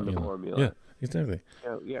it out. Yeah, exactly.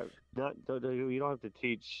 Yeah. You don't have to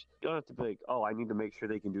teach. You don't have to be like, oh, I need to make sure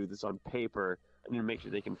they can do this on paper. I need to make sure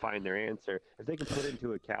they can find their answer. If they can put it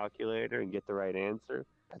into a calculator and get the right answer,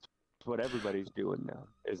 that's what everybody's doing now.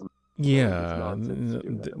 Yeah.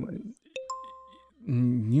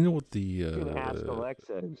 You know what the you can ask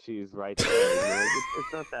Alexa and she's right there.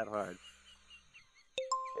 It's not that hard.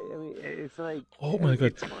 I mean, it's like, oh my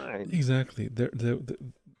god, exactly. There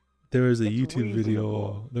is a YouTube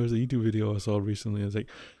video. There was a YouTube video I saw recently. It's like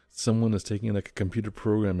someone is taking like a computer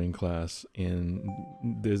programming class, and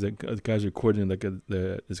there's a guy's recording like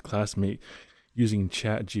his classmate using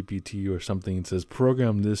Chat GPT or something, and says,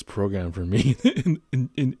 "Program this program for me," and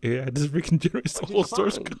AI just freaking generates the whole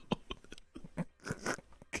source code.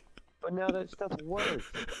 But now that stuff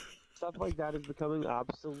works. Stuff like that is becoming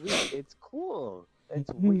obsolete. It's cool. It's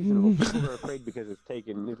reasonable. People are afraid because it's going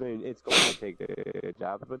to take their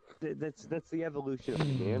jobs, but that's the evolution of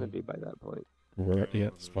humanity by that point. Right,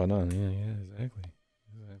 yeah, spot on. Yeah, exactly.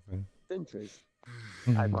 It's interest.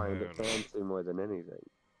 I find it fancy more than anything.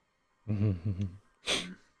 Turn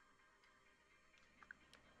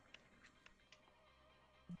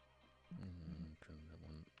that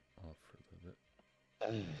one off for a little bit.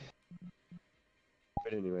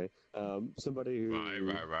 But anyway, somebody who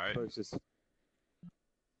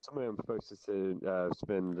somebody I'm supposed to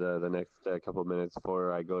spend the next couple of minutes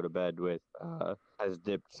before I go to bed with has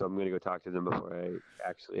dipped, so I'm going to go talk to them before I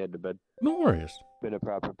actually head to bed. No worries. Been a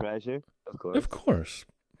proper pleasure, of course. Of course.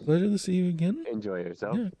 Pleasure to see you again. Enjoy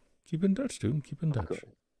yourself. Yeah, keep in touch, dude. Keep in touch.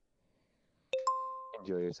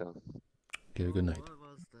 Enjoy yourself. Okay, good night.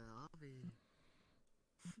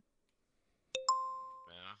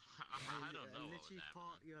 I don't know. Unless you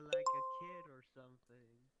thought you're like a kid or something.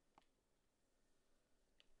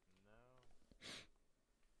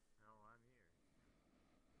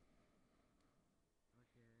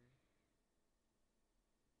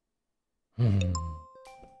 No, I'm here.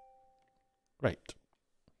 Right.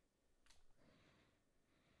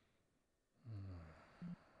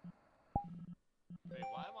 Wait,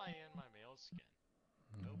 why am I in my male skin?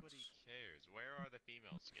 Nobody cares. Where are the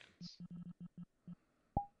female skins?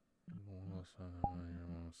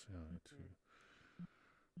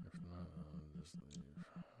 If not, just leave.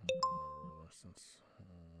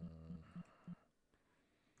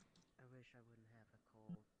 I wish I wouldn't have a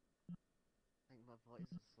cold. Like my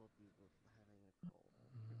voice is so deep with having a cold.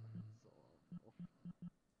 It's so awful.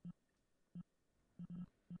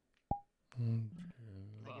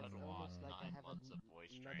 Like it's almost like I have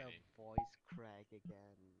another voice crack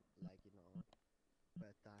again. Like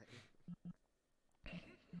bad time.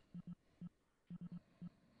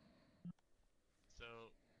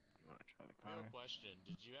 So, real question: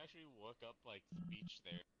 did you actually look up like speech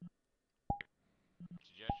there?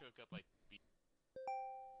 Did you actually look up like speech?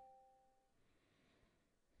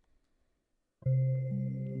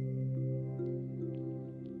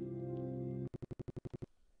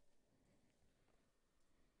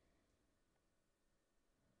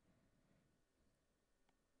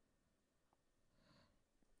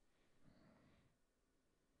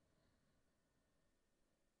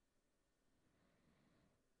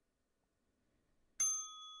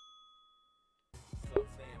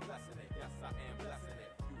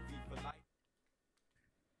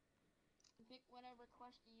 Pick whatever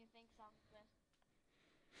question you think sounds best.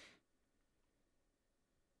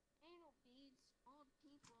 Anal beads, old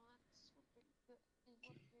people, that's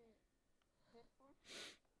what they're good for.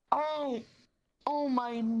 Oh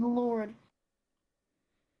my lord.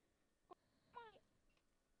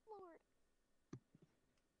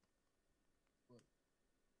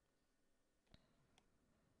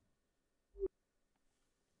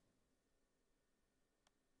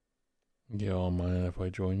 Y'all mind if I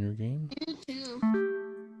join your game?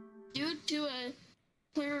 Due to a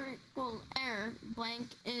clerical error, blank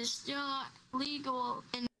is still legal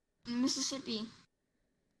in Mississippi.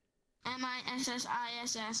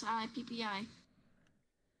 MISSISSIPPI.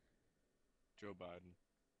 Joe Biden.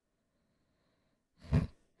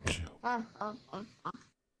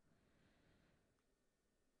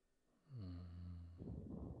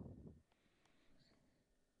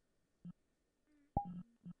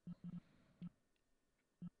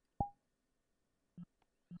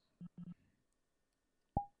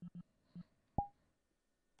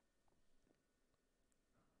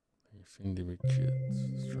 They seem to be kids.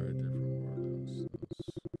 Let's try a different word.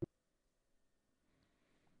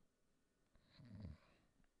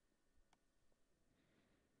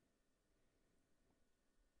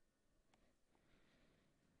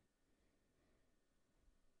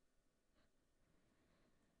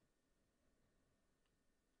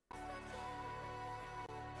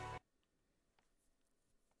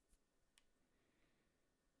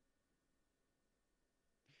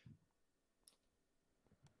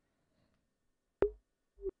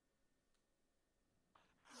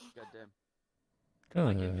 Goddamn.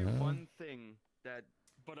 I can do one thing that.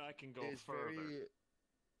 But I can go is further. Very...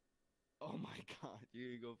 Oh my god,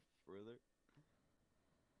 you can go further?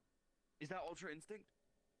 Is that Ultra Instinct?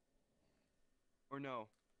 Or no?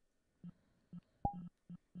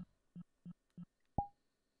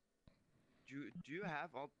 Do you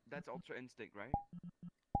have that's Ultra Instinct, right?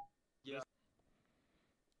 Yeah.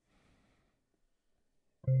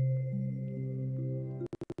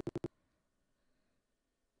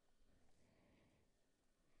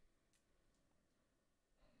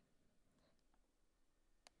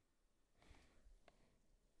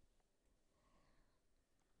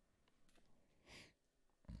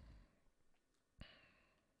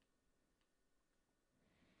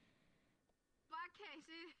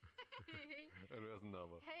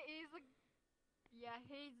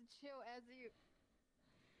 He's chill as you.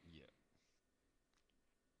 Yeah.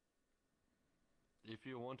 If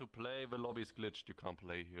you want to play, the lobby's glitched. You can't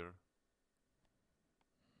play here.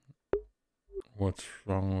 What's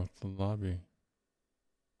wrong with the lobby?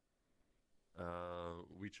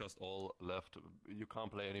 We just all left. You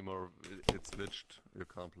can't play anymore. It's glitched. You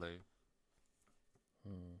can't play.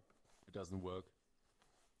 It doesn't work.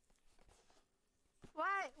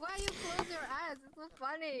 Why you close your eyes? It's so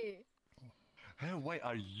funny. Hey, why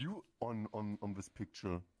are you on this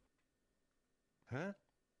picture? Huh?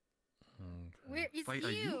 Where is why you?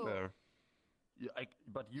 are you there? Yeah,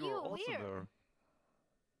 but you're You, also where? there.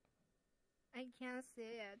 I can't see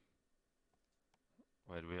it.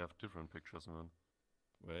 Wait, we have different pictures, man.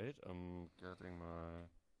 Wait, I'm getting my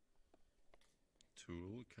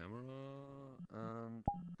tool, camera, and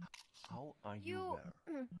how are you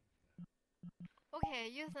there? Okay,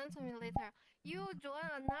 you send to me later. You join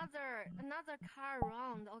another car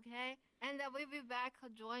round, okay? And we'll be back.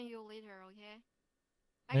 Join you later, okay?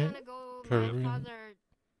 I'm gonna go. Kareem, My father.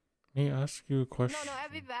 may I ask you a question? No,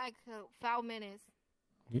 I'll be back 5 minutes.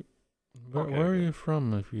 Where are you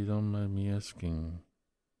from, if you don't mind me asking?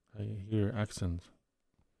 I hear your accent.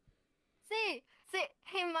 See,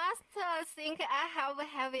 he must think I have a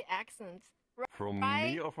heavy accent. From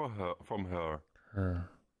right? me or from her? From her.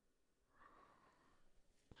 Her.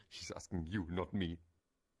 She's asking you, not me.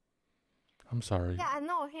 I'm sorry. Yeah, I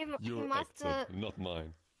know. He Your must. accent, not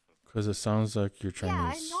mine. Because it sounds like you're Chinese.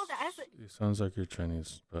 Yeah, I know that. It sounds like you're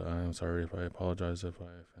Chinese, but I'm sorry if I apologize if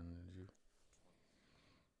I offended you.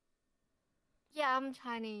 Yeah, I'm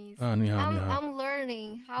Chinese. 你好，你好。 I'm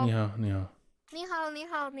learning how. 你好，你好。你好，你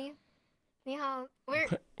好，你好。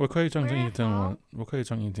我可以讲一点中文，我可以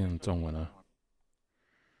讲一点中文啊。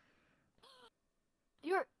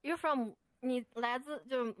You're from 你来自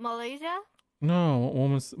就是 Malaysia? No， 我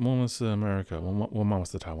们是 America， 我妈妈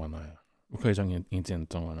是台湾来的，我可以讲一点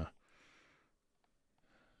中文啊。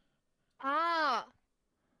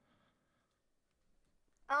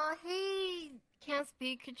He can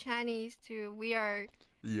speak Chinese too. We are.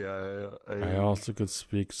 Yeah, I also could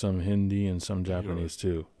speak some Hindi and some Japanese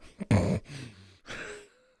too.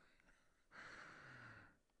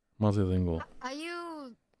 Multilingual. Are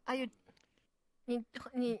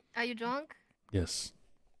you drunk? Yes.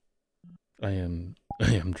 I am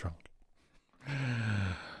drunk.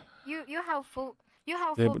 You have full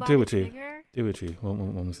body 对不起 figure? 对不起，我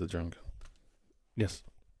们是 drunk. Yes.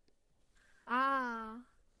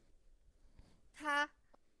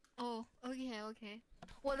 OK，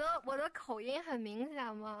我的口音很明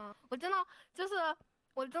显吗？我真的就是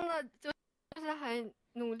很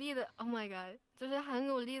努力的 ，Oh my god， 就是很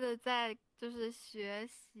努力的在就是学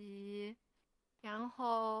习，然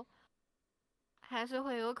后还是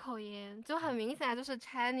会有口音，就很明显就是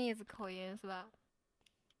Chinese 口音是吧？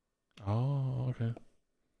 Oh, okay.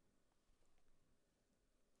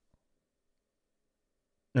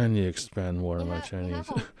 And you expand more on my Chinese.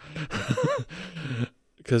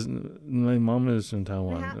 Because my mom is in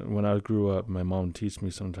Taiwan. When I grew up, my mom teach me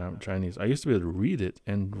some Chinese. I used to be able to read it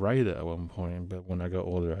and write it at one point, but when I got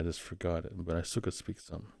older, I just forgot it. But I still could speak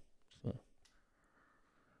some. So.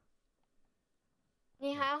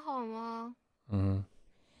 你还好吗？ You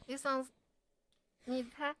sound. 你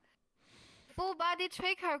看 ，full body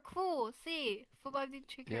tracker cool. See full body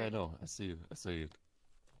tracker. Yeah, I know. I see it.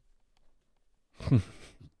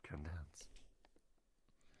 Can dance.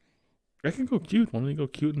 I can go cute. Want me to go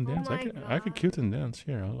cute and Oh dance? my I could cute and dance.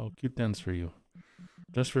 Here, I'll cute dance for you.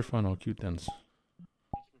 Just for fun, I'll cute dance.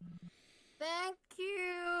 Thank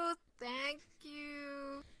you. Thank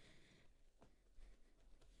you.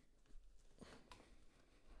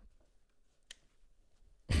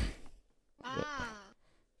 Ah.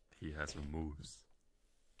 He has moves.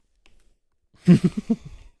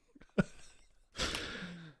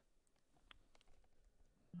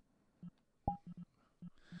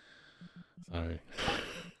 Sorry.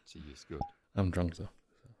 She is good. I'm drunk though.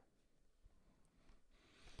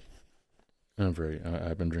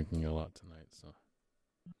 I've been drinking a lot tonight, so.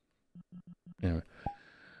 Anyway.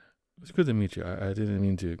 It's good to meet you. I didn't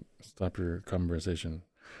mean to stop your conversation.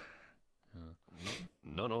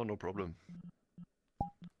 No problem.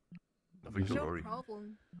 Nothing to worry.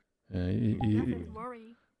 Problem. Nothing to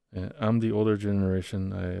worry. I'm the older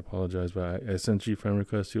generation. I apologize, but I sent you friend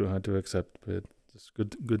requests. You don't have to accept, but it's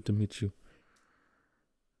good to meet you.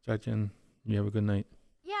 Zaijian, you have a good night.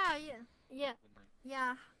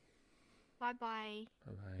 Yeah. Bye bye.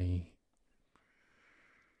 Bye.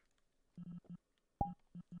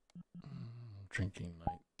 Drinking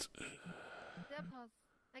night. Depos,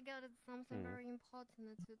 I got something very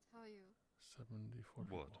important to tell you. 74.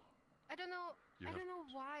 What? I don't know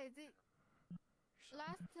why.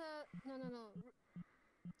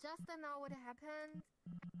 Just now what happened,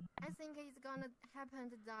 I think it's gonna happen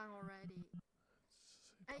down already.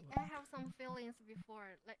 I have some feelings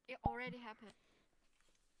before, like it already happened.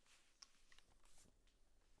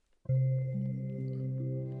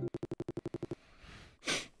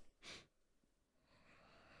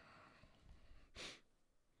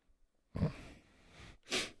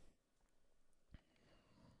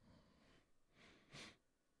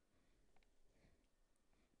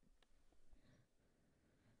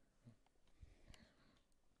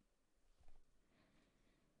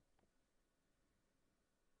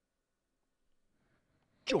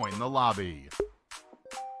 Join the lobby.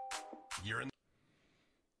 You're in.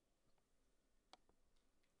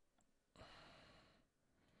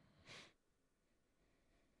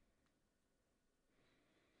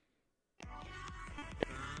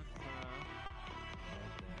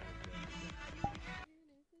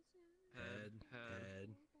 Head.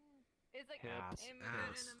 It's like Ass.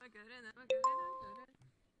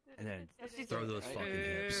 And then Throw those fucking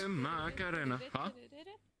hips. Macarena, huh?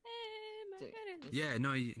 Yeah,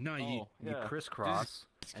 no, you crisscross,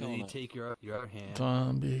 and then you take your other hand,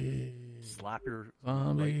 Zombie. slap your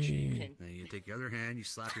Zombie. right cheek, and then you take your other hand, you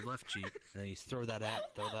slap your left cheek, and then you throw that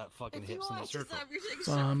fucking hips in a circle.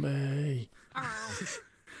 Zombie.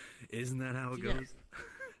 Isn't that how it goes?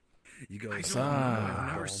 You go, I've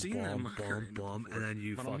never seen them. Bum, and then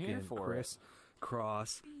you But I'm here fucking for it.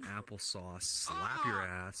 cross, applesauce, slap your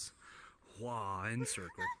ass, wah, in circle.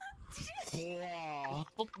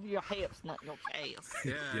 Look at your hips, not your face.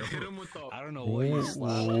 Yeah, hit him with the. I don't know what you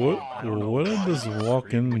slap. What did this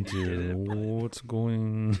walk into? What's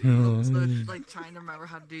going on? So, like trying to remember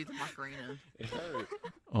how to do the Macarena.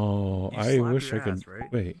 Oh, You I slap wish I your could. ass,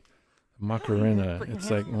 right? Wait. Macarena. It's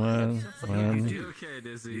like one. Okay,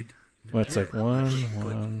 Dizzy. Well, it's like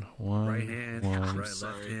one. Right hand, one. left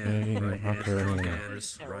Hey, hand, right hand, Macarena.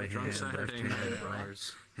 right hand, Saturday left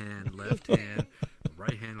night. hand, left hand,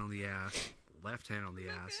 right hand on the ass, left hand on the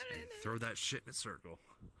ass, and throw that shit in a circle.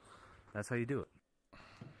 That's how you do it.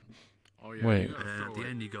 Oh yeah. Wait. you gotta And then at throw the it.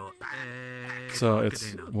 end you go, hey, So it's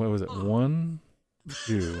Macarena. what was it? 1,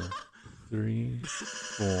 2, 3,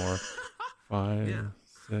 4, 5, Yeah.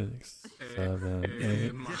 6, 7,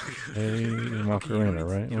 8. Macarena. Hey, Macarena,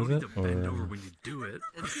 right? You Was don't it? need to bend over Or when you do it.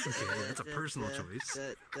 Okay, that's a personal choice.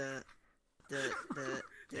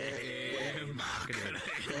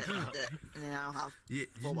 And I'll have Yeah,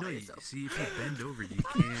 full no, body, you, so. see, if you bend over, you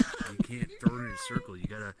can't throw it in a circle.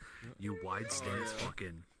 You wide stance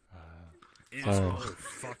fucking. It's, Sorry. oh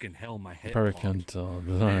fucking hell, my you head. probably popped. can't tell,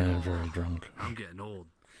 but I am very drunk. I'm getting old.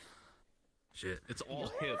 Shit. It's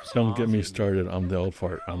all hips. Don't get me Ozzy. started. I'm the old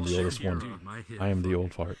fart. I'm the oldest one. Dude, my hip I am the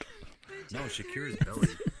old fart. No, Shakira's belly.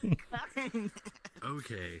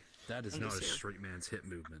 Okay, that is I'm not a just here. straight man's hip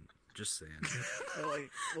movement. Just saying. I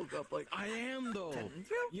like woke up like I am though.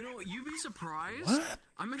 You know, you'd be surprised. What?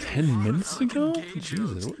 I'm 10 minutes ago? gay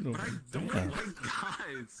Jesus. jokes, What the but I don't damn. like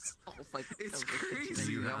guys. almost like It's over 15 crazy.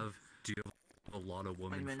 Do you minutes ago. have a lot of 20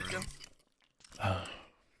 women minutes friends? ago.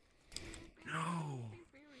 No.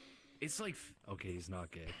 It's like okay, he's not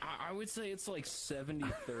gay. I would say it's like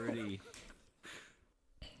 70-30.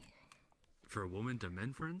 For a woman to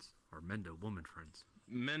men friends or men to woman friends?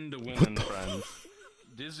 Men to women friends.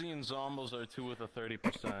 Dizzy and Zombos are 2 with a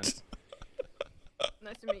 30%.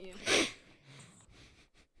 Nice to meet you.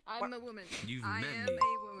 I'm a woman. I am met me.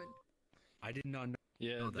 a woman. I did not know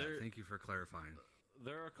that. there- Thank you for clarifying.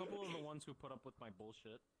 There are a couple of the ones who put up with my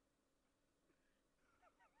bullshit.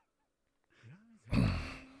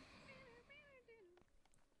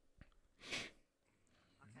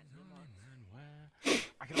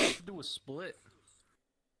 I can also do a split.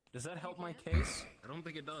 Does that help my case? I don't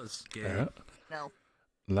think it does. Yeah. No.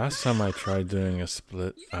 Last time I tried doing a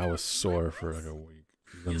split, I was sore for like a week,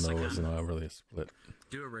 even Yes, I though it was can. not really a split.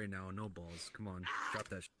 Do it right now. No balls. Come on. Drop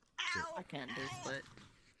that shit. I can't do split.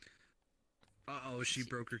 Uh-oh, she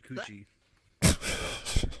broke her coochie.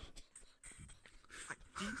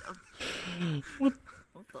 What?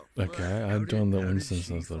 the Okay, I've done the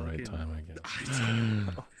instance at the right time, I guess.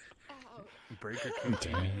 Break her Damn.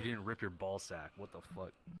 coochie. You didn't rip your ball sack. What the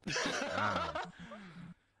fuck?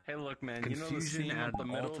 Hey, look, man. You know the Confusion seam at up the an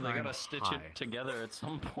middle? They all-time gotta stitch high. it together at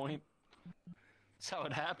some point. That's how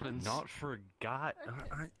it happens. Not for God.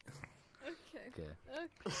 Okay.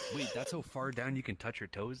 Okay. Wait, that's how far down you can touch your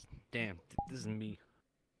toes? Damn, this is me.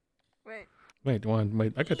 Wait. Wait,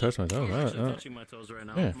 I could touch my toes. I'm actually touching my toes right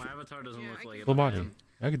now. Yeah, My avatar doesn't look like it. full but I body. am.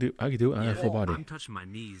 I could do it on a full body. I'm touching my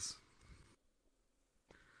knees.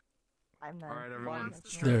 I'm not. Alright, everyone.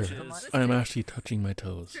 There, Stretches. I'm actually touching my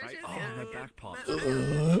toes. Oh, my back popped.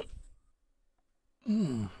 The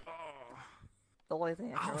only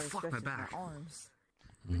thing I can Oh, really fuck, stretch my is back. my arms.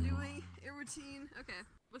 We're doing a routine. Okay.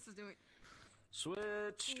 What's this doing?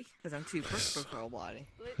 Switch. Because I'm too brisk for full body.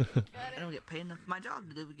 Split. Got I it. don't get paid enough for my job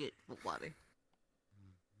to do get full body.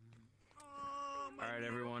 Alright,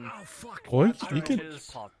 everyone. Oh, fuck. Boy, Quad you could. stretches.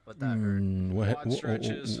 Pop, but that hurt. Quad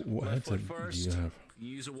stretches. What Left foot headset do first. you have? You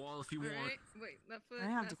use a wall if you want. Alright. Wait. Left foot. I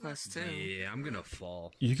have the left quest foot. too. Yeah, I'm gonna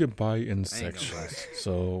fall. You could buy in I ain't sections. gonna lie.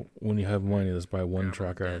 So when you have money, just buy one Yeah,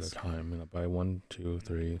 tracker at a this. time. You know, buy 1, 2,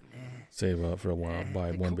 3. Save up for a while.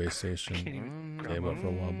 Buy one base station. Save up for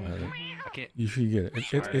a while. Buy it. I can't. You should get it.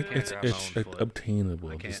 It's Alright, I can't grab my own foot. obtainable.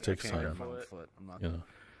 I It can't, just takes I can't time. grab my own foot. I'm not You know.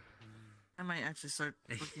 I might actually start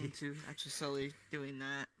looking into actually slowly doing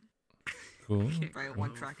that. Cool. Buy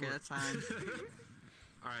one track at a time.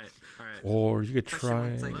 Alright. Or you could Especially try.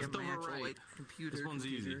 once I get Left my over actual right. like computer. This one's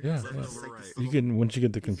easy. Yeah, Left yeah. over right. You can once you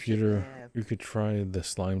get the computer, you could try the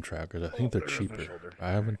slime trackers. I think they're there's my cheaper. shoulder. I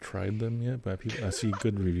haven't tried them yet, but I see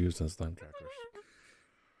good reviews on slime trackers.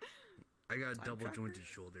 I got double jointed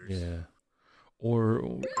shoulders. Yeah. Or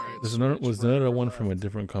there's another one from a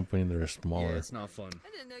different company that are smaller. Yeah, it's not fun. I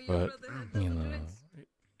didn't know your But brother had you double know, joints.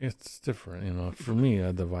 it's different. You know, for me,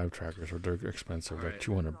 the Vive trackers are they're expensive, like Alright.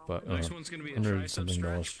 200, but Next one's gonna be a $100 tricep something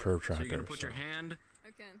dollars stretch. per So tracker. you're gonna put your so, hand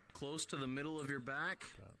Okay. close to the middle of your back.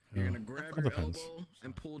 yeah, You're gonna grab all your depends. elbow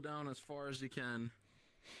and pull down as far as you can.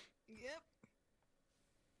 Yep.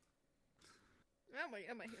 Oh my hands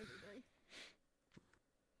are dying.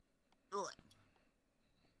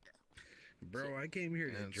 Bro, I came here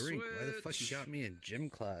to And drink. Why the fuck you switch. got me in gym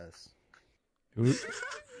class? Wait,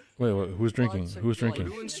 who's drinking? Who's drinking?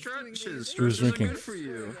 Doing stretches. Who's Stretches are drinking? good for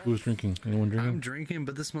you. Who's drinking? Anyone drinking? I'm drinking,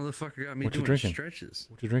 but this motherfucker got me What you doing drinking? stretches.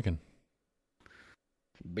 What you drinking?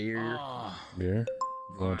 Beer. Beer.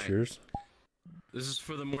 You want Alright. cheers? This is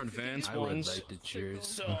for the more advanced I would ones. like to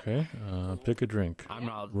cheers. Okay. Pick a drink. I'm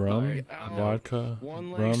not. Rum, sorry, I'm not- vodka,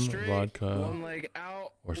 One leg rum, straight, vodka, one leg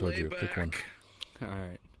out, or lay soju. Pick one. back.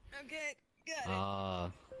 Alright. Okay. Got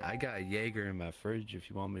it. I got Jaeger in my fridge if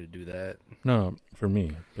you want me to do that. No, for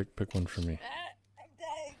me. Pick one for me.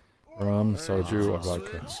 Rum, soju, or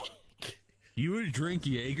vodka. You would drink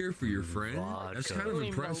Jaeger for your friend? That's Vodka. kind of Doing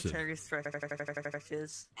impressive. military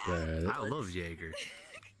stretches. Yeah, I love Jaeger. It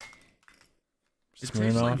tastes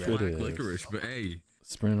Smirnoff like it black is. licorice, but hey,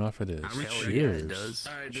 Smirnoff it is. I respect yeah, it Cheers. does.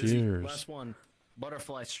 Alright, Dizzy, Cheers. last one.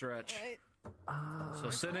 Butterfly stretch. Right. So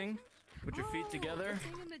sitting, put your feet together,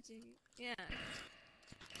 Yeah.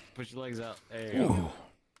 put your legs out. There you go.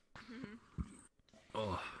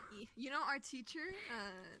 Oh. You know, our teacher,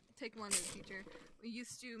 take one teacher,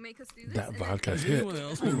 used to make us do this. That and then- vodka's Has hit. anyone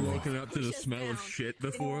else been woken up to the smell of shit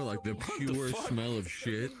before? Like the pure smell of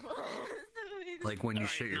shit? Like when you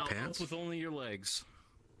shit your Now, pants? up with only your legs.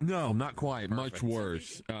 No, not quite. Much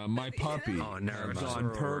worse. My puppy Oh, never was mind.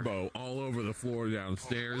 on turbo all over the floor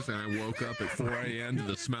downstairs, and I woke up at 4 a.m. to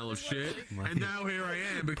the smell of shit. And now here I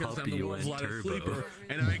am because I'm puppy the world's went lightest turbo. sleeper,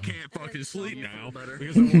 and I can't fucking sleep now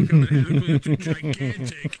because I woke up and had a bunch of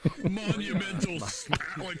gigantic, monumental,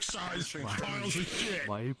 Alex-sized piles of shit.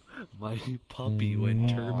 My puppy went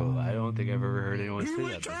turbo. I don't think I've ever heard anyone He say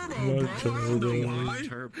went that. turbo, bro. Turbo. I don't know why.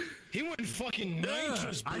 Turbo. He went fucking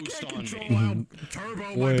nitrous I boost can't on control me. how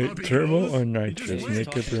turbo my Wait, puppy turbo goes. or He nitrous? just Make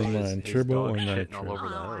up your mind. His Turbo dog or shitting all nitrous? over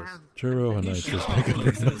the house. Turo and I just make a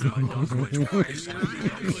big Twice, and I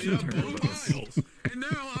had to clean up both piles. And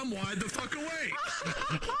now I'm wide the fuck awake.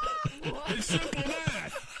 It's simple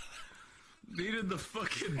math. Needed the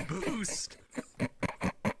fucking boost.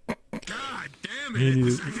 God damn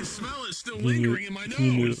it! I can smell it still lingering in my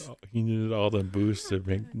nose. He needed all the boost to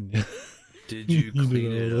make. Did you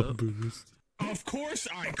clean it up? Boost. Of course,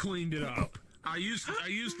 I cleaned it up. I used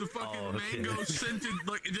the fucking mango scented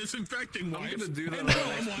like disinfecting wipes. I'm gonna do that. And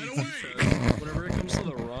now I'm wide awake. Whenever it comes to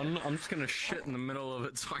the run, I'm just gonna shit in the middle of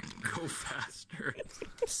it so I can go faster.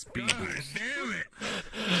 Speed God boost. damn it!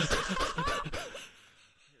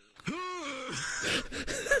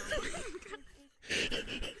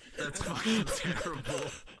 That's fucking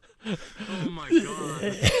terrible. Oh my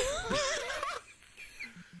god.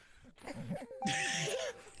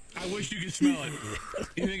 I wish you could smell it.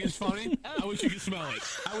 You think it's funny? I wish you could smell it.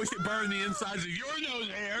 I wish it burned the insides of your nose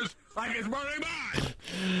hairs like it's burning mine.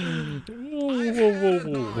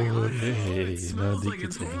 Whoa. Hey, now Like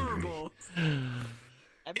it's horrible.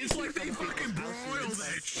 It's like they fucking broil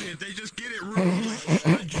that shit. They just get it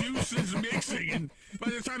real. The juice is mixing, and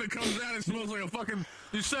by the time it comes out, it smells like a fucking.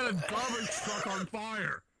 You set a garbage truck on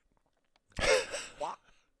fire.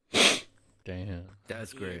 Damn.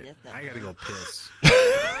 That's great. I gotta go piss.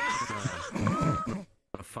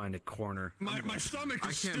 I'll find a corner. My stomach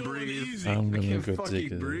is can't still breathe. uneasy. I'm gonna can't go fucking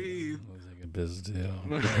take breathe. a biz deal.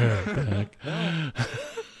 Back.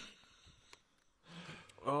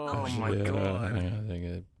 Oh my yeah, god. I think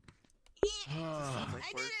it.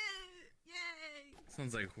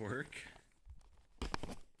 Sounds like work.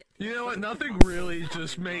 You know what? Nothing really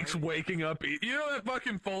just makes waking up. You know that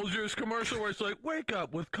fucking Folgers commercial where it's like, wake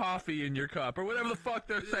up with coffee in your cup, or whatever the fuck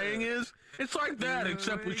their saying is? It's like that,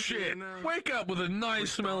 except with shit. Wake up with a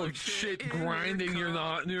nice smell of shit grinding your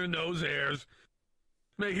nose hairs,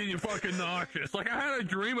 making you fucking nauseous. Like, I had a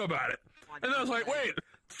dream about it. And I was like, wait,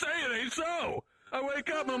 say it ain't so. I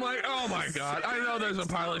wake up and I'm like, oh my god, I know there's a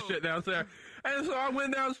pile of shit downstairs. And so I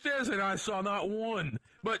went downstairs and I saw not one,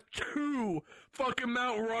 but two fucking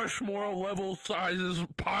Mount Rushmore level sizes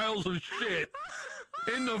piles of shit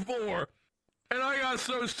in the floor. And I got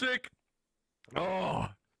so sick. Oh.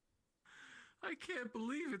 I can't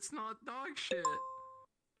believe it's not dog shit.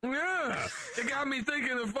 Yeah. It got me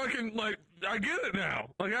thinking of fucking, like, I get it now.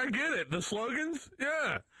 Like, I get it. The slogans?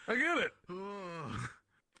 Yeah. I get it. Oh.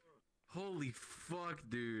 Holy fuck,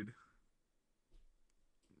 dude.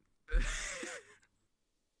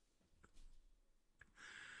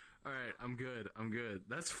 Alright, I'm good.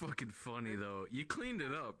 That's fucking funny, though. You cleaned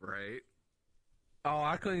it up, right? Oh,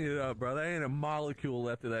 I cleaned it up, bro. There ain't a molecule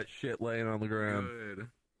left of that shit laying on the ground. Good.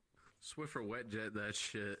 Swiffer wet jet that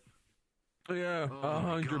shit. Yeah, Oh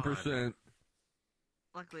my 100%.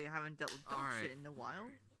 Luckily, I haven't dealt with dog shit in a while.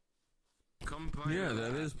 Come by. Yeah,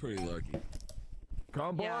 that is pretty lucky.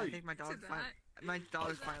 Come by. Yeah, I think my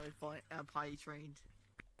dog's finally potty trained.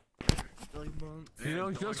 You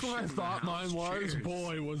know, just when I thought mine was,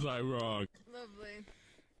 boy, was I wrong. Lovely.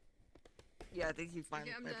 Yeah, I think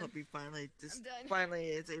my puppy finally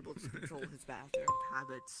is able to control his bathroom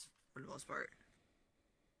habits for the most part.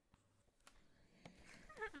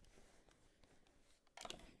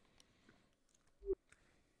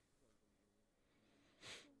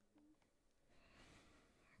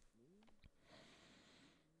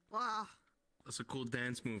 Wow. That's a cool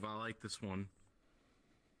dance move. I like this one.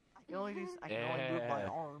 I can only move my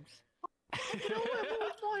arms. I can only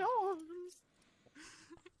move my arms.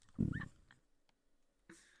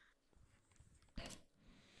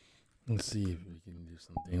 Let's see if we can do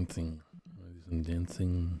some dancing.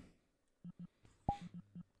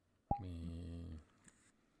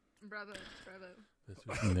 Bravo. Let's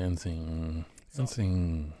do some dancing.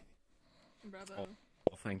 Dancing. Bravo.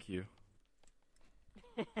 Oh, thank you.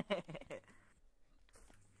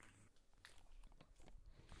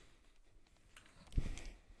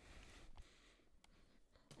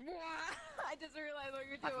 I just realized what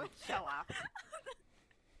you're doing. Show off.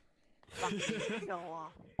 Show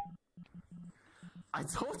off. I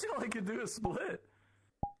told you I could do a split.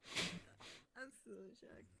 Absolutely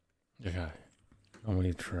shocked. Okay. I'm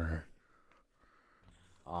gonna try.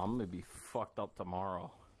 I'm gonna be fucked up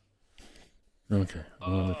tomorrow. Okay.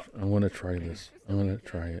 I'm gonna try this. I'm gonna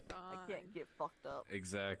try it. I can't get fucked up.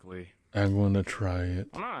 Exactly. I'm gonna try it.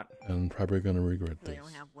 I'm not. And I'm probably gonna regret They this.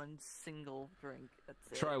 only have one single drink. That's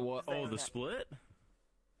it. Try what? They Oh, don't the have- split?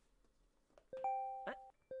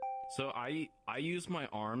 So I use my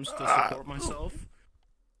arms to support myself.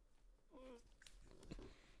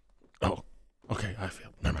 Oh, okay. I feel.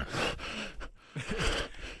 Never mind.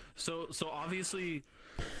 So obviously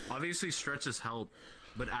stretches help.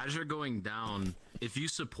 But as you're going down, if you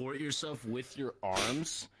support yourself with your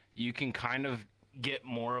arms, you can kind of get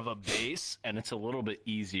more of a base, and it's a little bit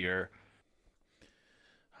easier.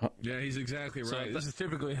 Yeah, he's exactly right. So This is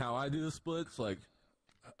typically how I do the splits. Like,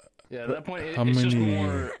 yeah, at that point, it's just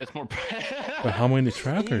more. It's more. But how many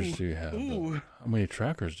trackers do you have? How many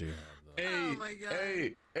trackers do you have? Hey,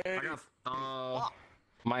 hey, hey! I got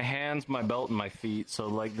my hands, my belt, and my feet. So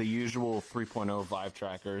like the usual 3.0 Vive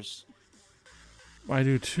trackers. I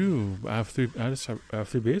do too. I have three. I have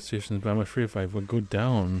 3 base stations, but I'm afraid if I would go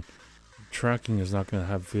down, tracking is not going to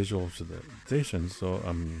have visuals to the stations. So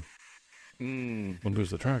we'll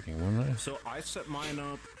lose the tracking, won't I? So I set mine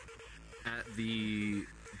up at the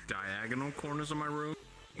diagonal corners of my room,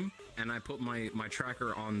 and I put my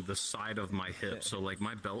tracker on the side of my hip. So like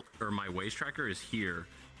my belt or my waist tracker is here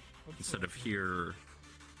instead of here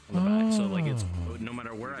on the back. So like it's no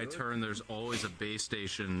matter where I turn, there's always a base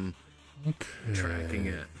station tracking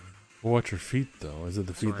it. Watch your feet though. Is it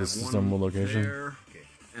the feet that's some location? There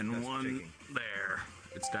and one there.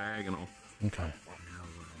 It's diagonal. Okay.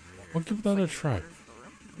 I'll give that a try.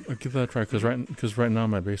 I'll give that a try because right now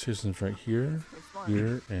my base station is right here,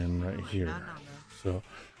 here, and right here. So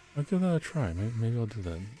I'll give that a try. Maybe I'll do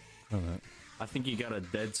that. Try that. I think you got a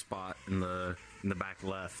dead spot in the back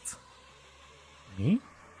left. Me?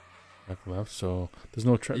 Back left. So there's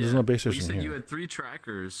no there's no base station you said here. You had 3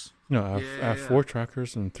 trackers. No, I have 4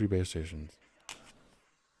 trackers and 3 base stations.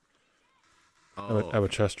 Oh, I have a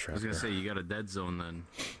chest tracker. I was gonna say you got a dead zone then.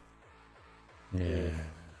 Yeah.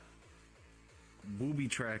 Booby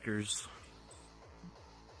trackers.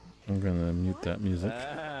 I'm gonna mute that music.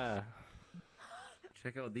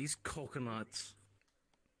 Check out these coconuts.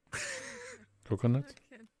 Coconuts?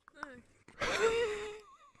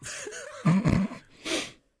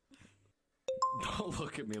 Don't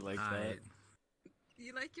look at me like that.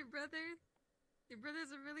 You like your brother? Your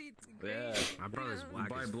brother's a really great. Yeah, my brother's black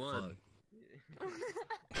by blood.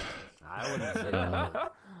 I wouldn't say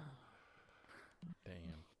that.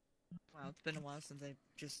 Damn. Wow, it's been a while since I've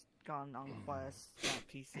just gone on Quest, not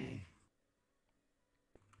PC.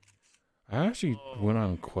 I actually went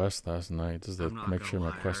on Quest last night just to make sure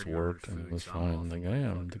my Quest worked and it was fine. Like,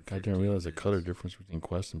 I didn't realize the color difference between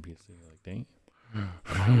Quest and PC. Like, dang.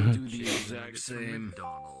 I would do the exact same.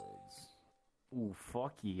 McDonald's. Ooh,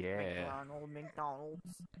 fuck yeah. McDonald's.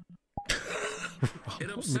 It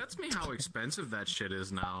upsets me how expensive that shit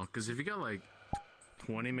is now. Because if you got like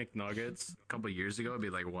 20 McNuggets a couple years ago, it'd be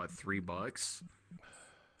like what, $3?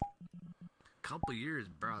 Couple years,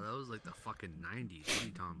 bro. That was like the fucking 90s. What are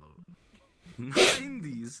you talking about?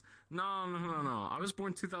 90s? No. I was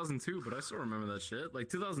born 2002, but I still remember that shit. Like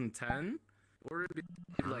 2010, or it'd be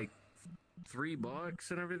like $3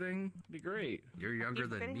 and everything. It'd be great. You're younger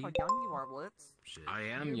than me. How young you are, Blitz. Shit. I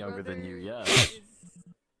am Your younger than brother you. Yes.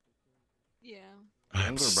 Yeah. I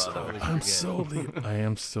am still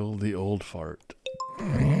the old fart.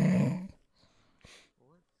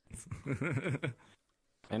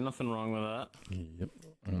 Ain't nothing wrong with that. Yep.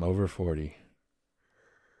 I'm over 40.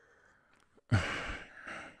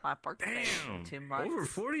 My birthday. Damn. 2 months. Over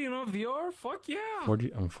 40 and on VR? Fuck yeah.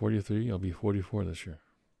 40. I'm 43. I'll be 44 this year.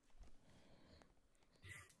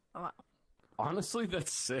 Oh, wow. Honestly,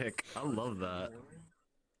 that's sick. I love that.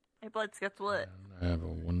 Hey, Blitz, guess what? I have a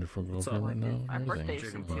wonderful girlfriend right now. My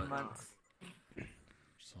birthday's in 2 butt. months.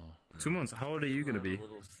 So 2 months. How old are you gonna be?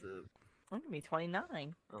 I'm gonna be 29.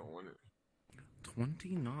 I don't want it.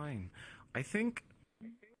 29. I think.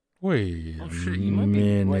 wait Oh a shit! You might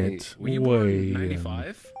be. minute. Were you born Wait.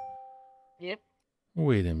 95? Yep.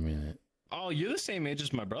 Wait a minute. Oh, you're the same age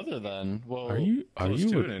as my brother then. Well, Are you close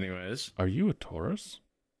to it anyways. Are you a Taurus?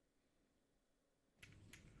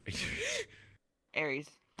 Aries.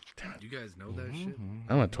 You guys know that shit?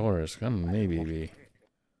 I'm a Taurus. I'm a baby.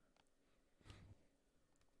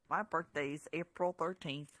 My birthday's April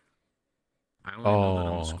 13th. I only know that I'm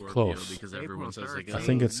a Oh, Scorpio close. because everyone says like. I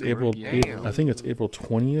think it's April. I think it's April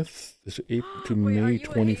 20th. It's April to May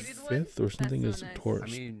 25th or something. Is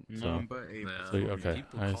Taurus? I mean, so, so okay.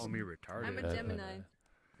 People call me retarded. I'm a Gemini.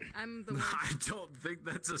 I'm the one. I don't think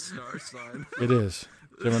that's a star sign. It is.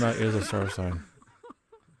 Gemini is a star sign.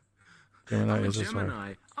 Gemini I'm a is a star.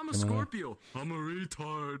 Gemini. I'm a Gemini. Scorpio. I'm a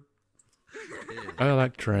retard. I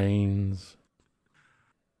like trains.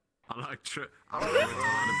 I like I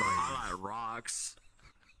like rocks.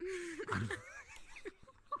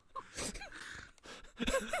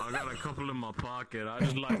 I got a couple in my pocket. I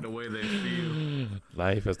just like the way they feel.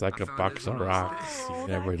 Life is like a box of rocks. You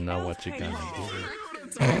never know what you're gonna do.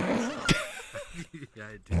 Yeah,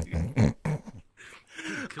 I do.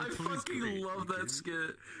 I fucking love that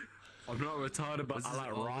skit. I'm not retarded, but I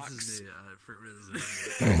like rocks. This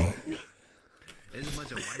There's a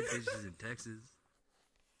bunch of white bitches in Texas.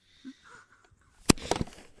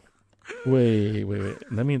 Wait.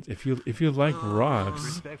 That means if you like rocks,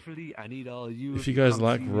 Respectfully, I need all of you. if you guys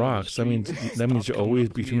like rocks, that means you're always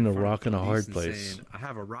between a rock and a hard place. I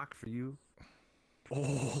have a rock for you.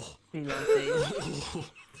 Oh.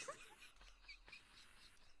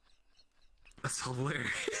 That's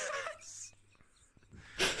hilarious.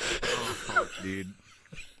 Oh fuck, dude.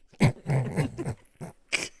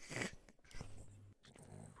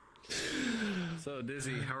 So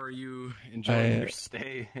Dizzy, how are you enjoying your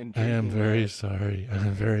stay? I am very sorry. I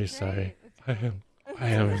am very sorry. I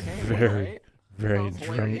am very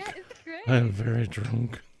drunk. I am very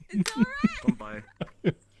drunk. Don't buy.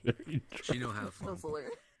 Very She know how to fun.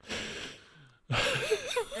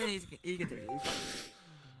 He can take it.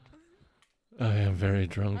 I am very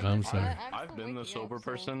drunk. I'm sorry. I've been the sober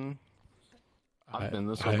person. I've been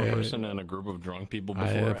the sober person in a group of drunk people before.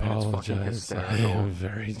 I apologize. I am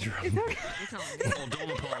very drunk. Oh,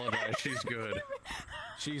 don't apologize. She's good.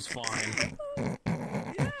 She's fine.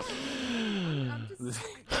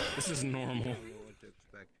 This is normal.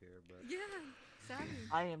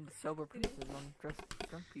 I am the sober person on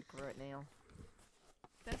drunk people right now.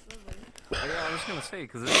 That's lovely. Oh, yeah, I was gonna say,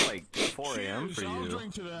 because it's like 4 a.m. for you.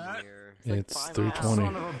 Drink to that. It's Son 3:20.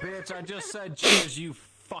 of a bitch, I just said cheers, you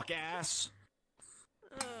fuck ass.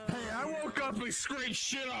 Hey, I woke up and scraped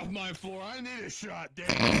shit off my floor. I need a shot,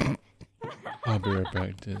 damn. I'll be right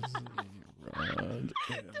back. Dizzy Rod.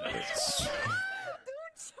 It's...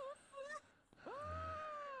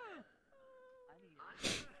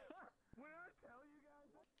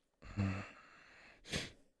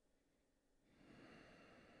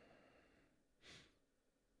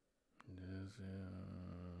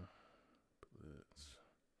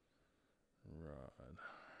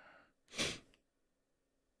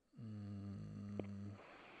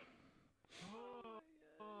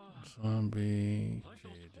 Zombie.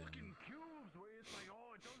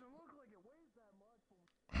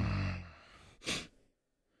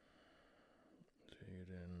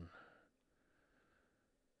 Jaden.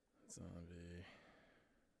 Zombie.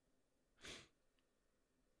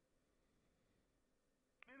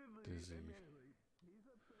 Dizzy.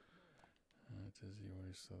 Dizzy, what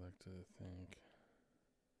you selected, I think.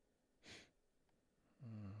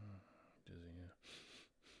 Dizzy, yeah.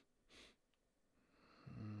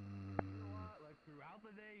 Like throughout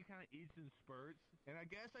the day, he kind of eats in spurts, and I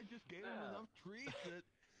guess I just gave him enough treats that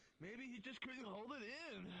maybe he just couldn't hold it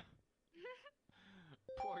in.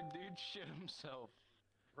 Poor dude shit himself.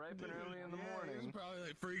 Ripe and early in the morning. He was probably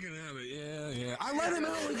like freaking out. Yeah. I let him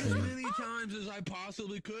out like as many times as I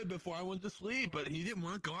possibly could before I went to sleep, but he didn't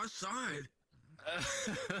want to go outside.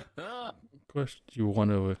 Question you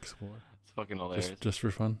want to explore? It's fucking hilarious. Just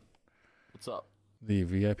for fun. What's up? The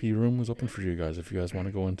VIP room is open for you guys. If you guys want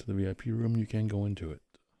to go into the VIP room, you can go into it.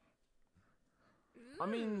 I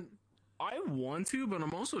mean, I want to, but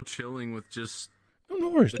I'm also chilling with just no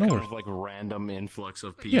worries, the no kind worries. of like random influx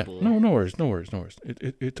of people. Yeah, no worries.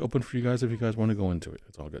 It's open for you guys if you guys want to go into it.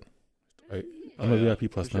 It's all good. I'm a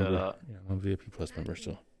VIP Plus member. Yeah, I'm a VIP Plus member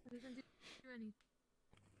still.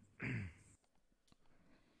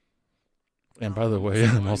 And by the way,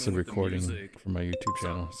 I'm also recording for my YouTube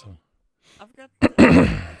channel, so. I forgot.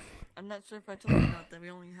 I'm not sure if I told you about that. We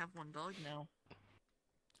only have one dog now.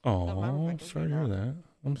 Oh, I'm sorry to hear that.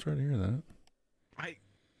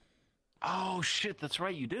 Oh shit, that's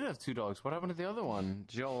right. You did have 2 dogs. What happened to the other one?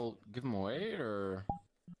 Did y'all give them away or?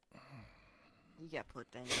 He got put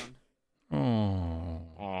down.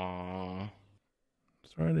 Oh.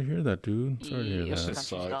 Sorry to hear that, dude. Sorry to hear that. It was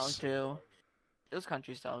Country's dog too. It was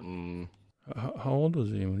Country's dog. How old was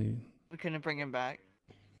he when he? We couldn't bring him back.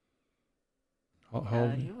 How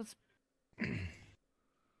old? He was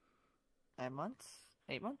 9 months,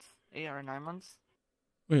 8 months, 8 or 9 months.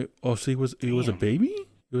 Wait, so he was a baby?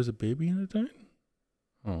 He was a baby at the time?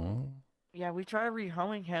 Oh. Yeah, we tried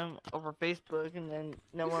rehoming him over Facebook, and then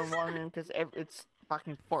no one wanted him because it's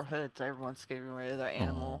fucking Fort Hood, so everyone's giving away their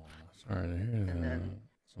animal. Oh, sorry to hear that.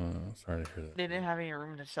 Sorry to hear that. They didn't have any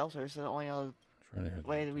room in the shelter, so the only other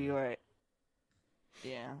way that we were,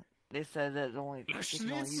 yeah, they said that only they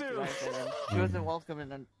can only utilize it. And she wasn't welcome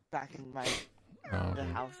in back in the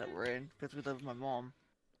house that we're in because we live with my mom.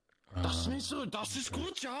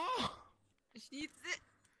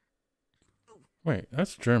 Wait,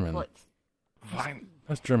 that's German. What? Fine.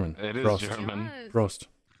 That's German. It is Prost. German. Prost.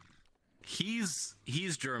 He's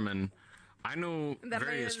German. I know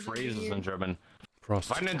various phrases in German. Prost.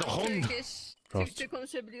 Find the Hund. Türkçe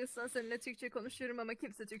konuşabiliyorsan seninle Türkçe konuşurum ama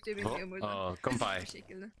kimse Türkçe bilmiyor burada. Kompaj. Bu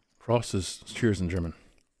şekilde. Prost is cheers in German.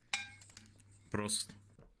 Prost.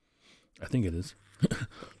 I think it is.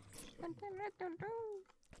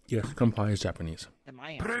 Yes, kampai is Japanese.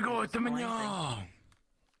 Prego itamiya.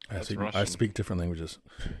 I speak different languages.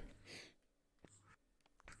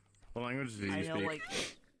 What languages do you I speak? know, like,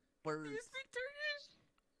 words.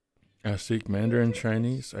 I speak Mandarin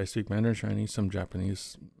Chinese. I speak Mandarin Chinese, some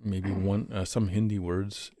Japanese, maybe some Hindi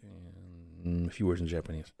words, and a few words in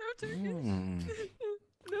Japanese.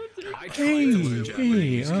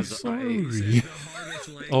 Hey, I'm sorry.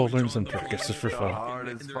 Oh, learn some Turkish just for The fun.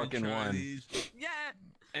 hardest fucking one. Yeah.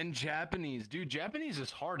 And Japanese, dude. Japanese is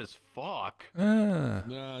hard as fuck. Ah.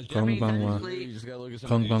 Konbanwa.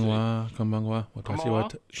 Konbanwa. Konbanwa.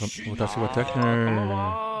 Watashi wa tekner.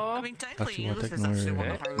 I mean, technically, English is actually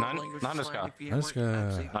one of the harder languages to learn if you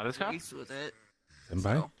weren't actually used with it.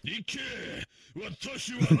 Senpai?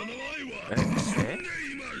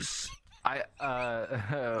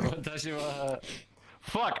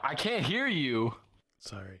 Fuck, I can't hear you.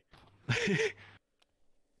 Sorry.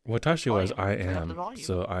 Watashi wa is I am,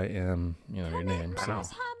 so I am, your name. So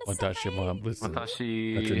watashi wa, that's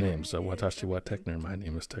your name. So watashi wa tekner, my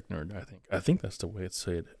name is Tekner. I think that's the way it's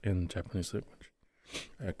said in Japanese language.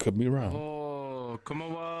 I could be wrong. Oh,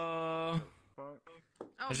 konbanwa.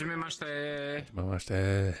 Hajimemashite.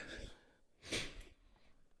 Hajimemashite.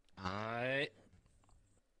 Hi.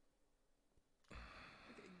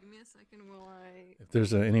 Give me a second while I. If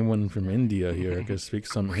there's anyone from India here, I could speak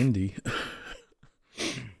some Hindi.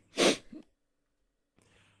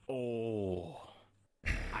 Oh,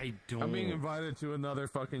 I don't. I'm being invited to another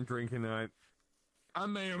fucking drinking night. I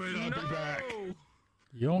may or may not be back.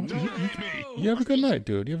 You have a good night,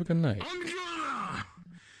 dude. You have a good night.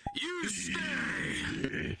 You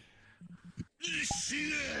stay.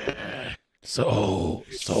 So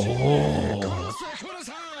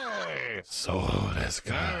let's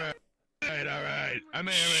go. Alright. I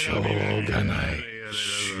may or may not be back.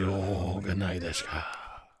 Shogunai desu ka?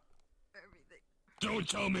 Don't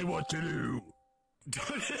tell me what to do.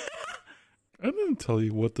 I didn't tell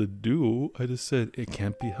you what to do. I just said it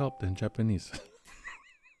can't be helped in Japanese.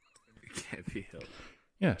 It can't be helped.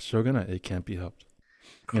 Yeah, shogunai, it can't be helped.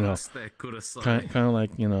 Kind of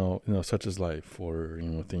like such as life, or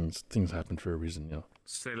things happen for a reason.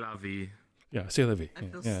 C'est la vie. Yeah, c'est la vie.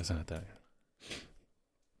 Yeah, it's not that.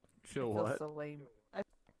 Feel what? So lame. I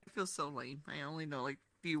feel so lame. I only know like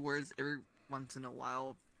few words every once in a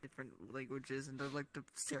while, different languages, and they're like the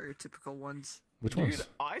stereotypical ones. Which Dude, ones?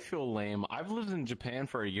 I feel lame. I've lived in Japan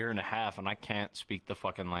for a year and a half, and I can't speak the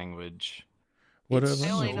fucking language. What I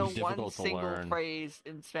only know one single phrase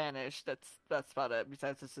in Spanish. That's about it.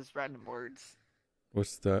 Besides, it's just random words.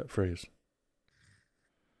 What's that phrase?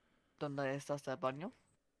 ¿Dónde estás el baño?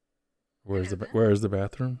 Where is the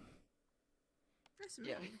bathroom?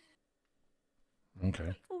 Yeah.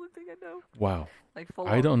 Okay. Only thing I know. Wow. Like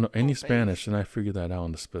I don't know any Spanish, and I figured that out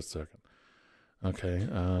in a split second. Okay.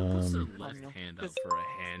 Left hand up for a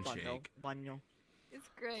handshake. Baño. It's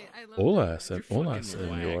great. I love Hola, senor. Hola,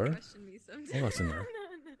 senor.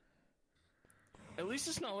 At least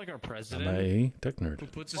it's not like our president. Am I a tech nerd? Who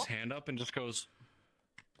puts his hand up and just goes.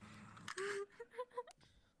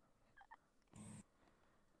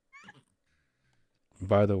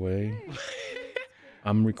 By the way,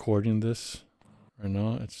 I'm recording this right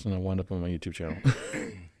now. It's gonna wind up on my YouTube channel.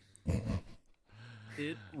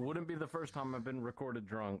 It wouldn't be the first time I've been recorded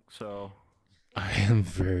drunk, so. I'm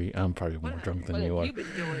probably more drunk than you are. What have you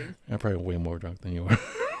been doing? I'm probably way more drunk than you are.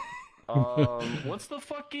 What's the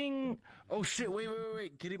fucking? Oh shit! Wait!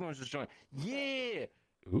 Kitty Bones just joined. Yeah.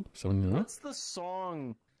 Ooh, someone you know? What's the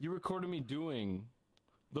song you recorded me doing?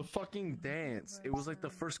 The fucking dance. It was like the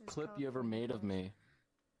first clip you ever made of me.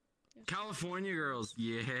 California girls,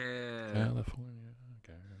 yeah. California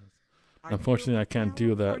girls. Unfortunately, I can't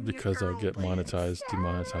do that because I'll get demonetized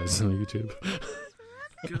on YouTube.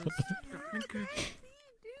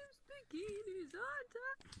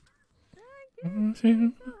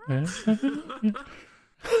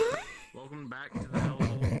 Welcome back to the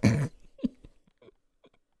hellhole.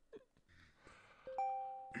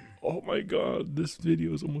 Oh my god, this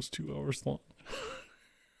video is almost 2 hours long.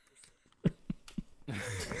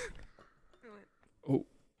 Oh.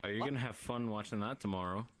 Are you gonna have fun watching that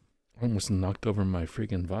tomorrow? I almost knocked over my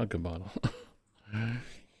freaking vodka bottle.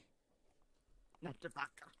 Not the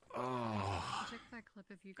vodka. Oh. Check that clip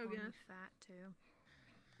if you call me fat too.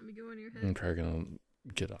 Let me go in your head. I'm trying to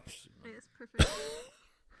get off. Yes, perfect.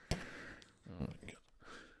 Oh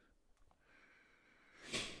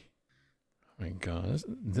my god,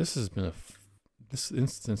 this has been this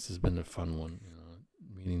instance has been a fun one.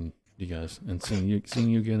 Meeting you guys and seeing you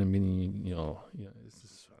again and meeting you. Yeah, this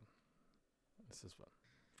is fun.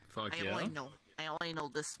 Fuck I only know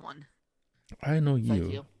this one. I know It's like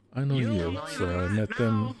you. I know you. So I met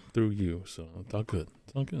them through you. So it's all good.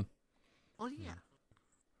 It's all good. Oh yeah.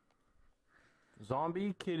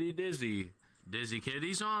 Zombie Kitty Dizzy. Dizzy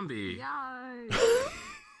Kitty Zombie. Yay!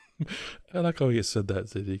 I like how you said that,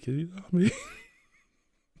 Dizzy Kitty Zombie.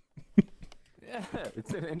 Yeah,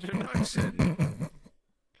 it's an introduction.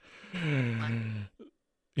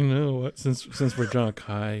 You know what? Since we're drunk,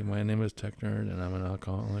 hi, my name is Tech Nerd and I'm an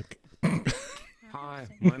alcoholic. Hi,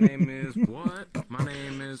 my name is what? My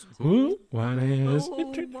name is who? My name is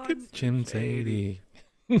Jim Sadie.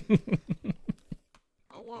 You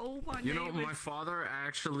know, my father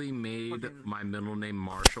actually made my middle name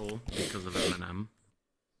Marshall because of Eminem.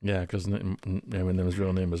 Yeah, because Eminem's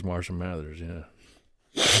real name is Marshall Mathers. Yeah.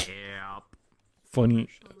 Yep. Funny.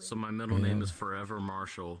 So my middle name is Forever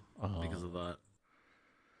Marshall because of that.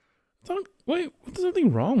 Wait, there's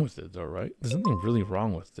nothing wrong with it, though, right? There's nothing really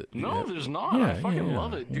wrong with it. No, there's not. Yeah, I fucking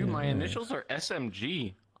love it, dude. yeah, My yeah. initials are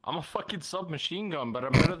SMG. I'm a fucking submachine gun, but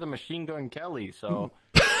I'm better than Machine Gun Kelly, so.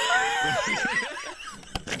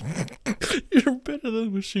 You're better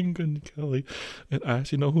than Machine Gun Kelly. And I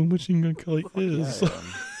actually know who Machine Gun Kelly is.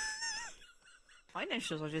 My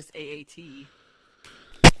initials are just AAT.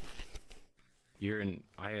 You're an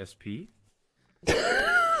ISP?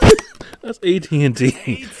 That's AT&T.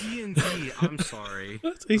 AT&T. I'm sorry.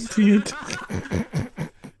 That's AT&T.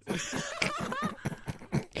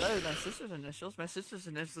 My sister's initials. My sister's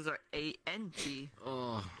initials are ANT.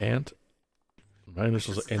 Oh. Ant? My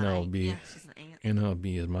initials are NLB. Yeah, she's an ant.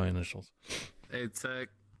 NLB is my initials. Hey, Tech,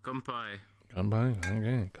 come by. Come by?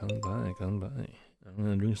 Okay, come by, come by. I'm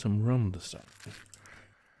gonna drink some rum this time.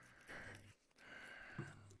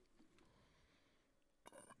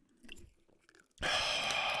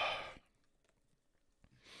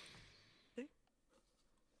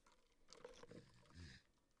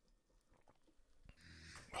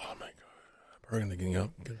 Oh my god. I'm probably gonna get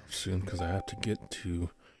up soon because I have to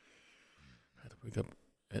wake up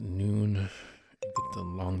at noon and get to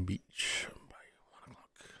Long Beach by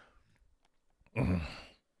 1 o'clock.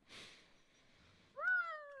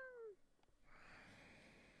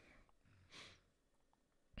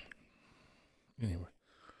 Anyway,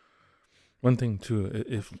 one thing too,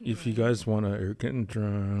 if you guys want to, or getting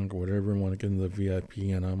drunk or whatever, want to get into the VIP,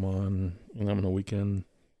 and I'm on a weekend,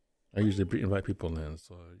 I usually invite people in.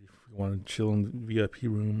 So if you want to chill in VIP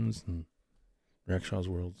rooms and Rackshaw's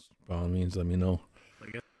Worlds, by all means, let me know.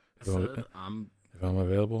 Like I said, If I'm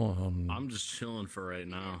available, I'm just chilling for right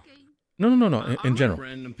now. No. In general,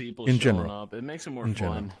 random people in showing general, up. It makes it more in fun.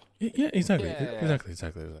 general. Yeah, exactly. Yeah.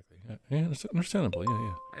 Exactly. Yeah, understandable.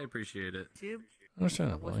 Yeah. I appreciate it.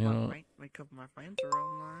 Understandable. You know. A couple of my friends are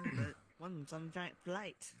online, but one's on a giant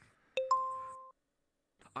flight.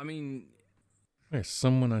 I mean, hey,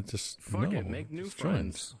 someone I just fuck know. it, make new just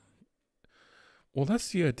friends. Well, that's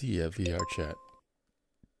the idea of VR chat.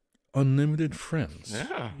 Unlimited friends.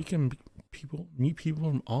 Yeah. You can meet people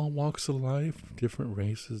from all walks of life, different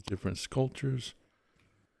races, different cultures.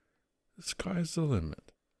 The sky's the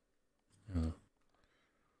limit. Yeah.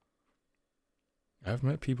 I've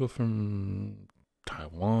met people from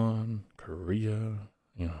Taiwan, Korea,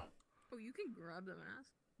 you know. Oh, you can grab them ass,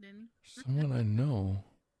 Danny. Someone I know.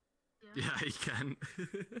 Yeah, you can.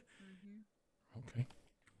 Okay.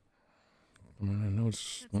 I mean, I know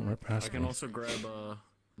it's went right past I can me. also grab a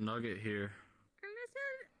nugget here. Oh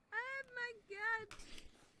my god.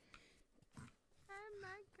 Oh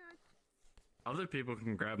my god. Other people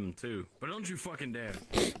can grab them too, but don't you fucking dare.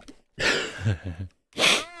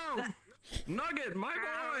 No! Nugget, my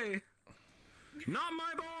boy! Not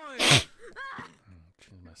my boy!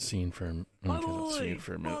 Change my scene for a minute.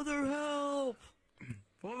 Mother help!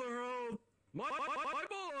 Father help! My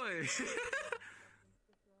boy!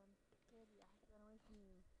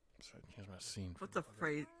 Sorry, change my scene. What's the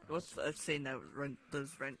phrase? What's the saying that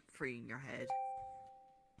lives rent free in your head?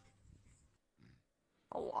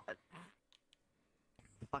 A lot.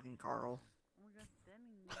 Fucking Carl.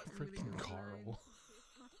 Freaking Carl.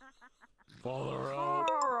 Father help!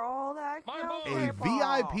 Carl, that A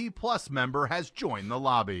VIP Plus member has joined the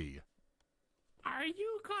lobby. Are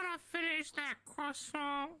you gonna finish that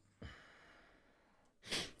croissant?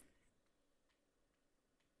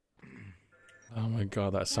 Oh my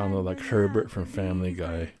god, that sounded like Herbert from Family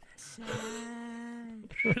Guy. Suffer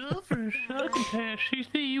succotash. You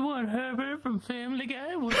see, you want Herbert from Family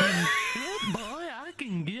Guy? Well, then, boy, I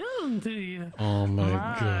can give him to you. Oh my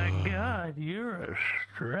god. My God, you're a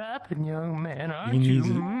strapping young man, aren't You you?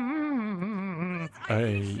 need to-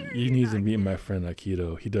 You need to meet my friend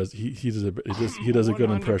Akito. He does a good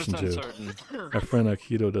impression too. certain. My friend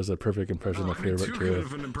Akito does a perfect impression of favorite Too too. good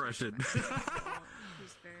of an impression.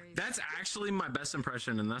 That's actually my best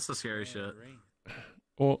impression, and that's the scary shit.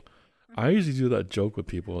 Well, I usually do that joke with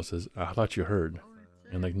people. It says, "I thought you heard,"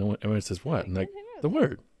 and like no one, everyone says what, and like the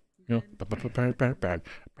word, you know,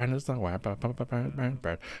 Brand is the word, Brand is the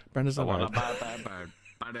word.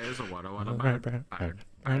 But there's a what a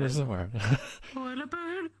Brand is the word. What a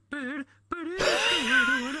bird, bird, but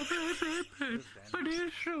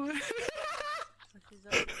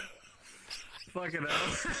fucking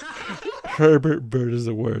hell. Herbert Bird is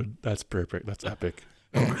the word. That's perfect. That's epic.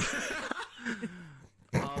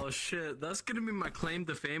 Oh shit, that's gonna be my claim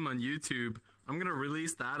to fame on YouTube. I'm gonna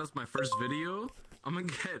release that as my first video. I'm gonna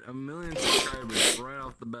get 1 million subscribers right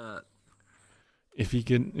off the bat. If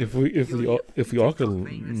we all could,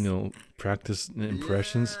 you know, practice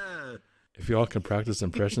impressions. Yeah. If we all can practice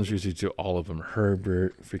impressions, we should do all of them.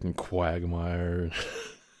 Herbert, freaking Quagmire.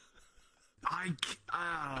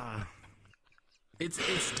 It's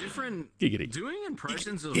different. Giggity. Doing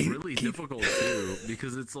impressions is really difficult too,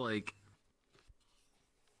 because it's like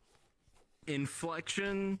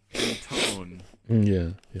inflection and tone. Yeah.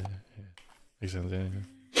 Exactly. Yeah.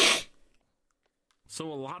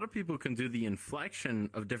 So a lot of people can do the inflection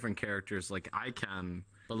of different characters like I can,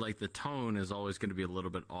 but like the tone is always going to be a little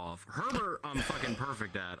bit off. Herbert, I'm fucking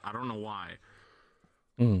perfect at. I don't know why.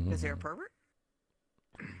 Is there a pervert?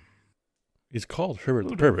 He's called Herbert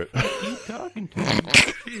the Pervert. You talking to me,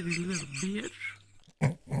 shitty little bitch?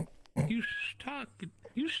 You talking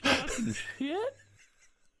shit?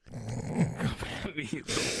 The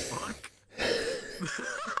fuck?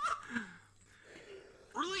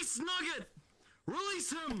 Release Nugget!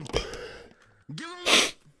 Release him! Give him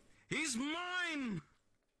up! He's mine!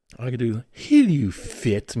 I could do, here you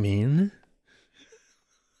fit, man.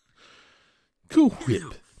 Cool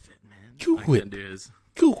whip. Cool I whip. can't do his.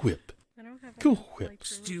 Cool whip. Cool whip.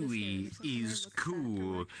 Stewie is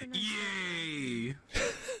cool. Yay!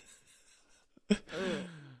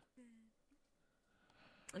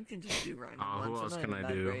 I can just do random Oh, who ones. else I'm can not I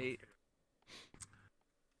even do? that great.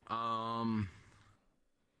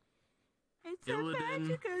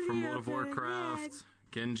 Illidan from World of Warcraft,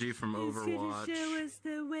 Genji from Overwatch.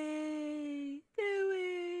 the way. The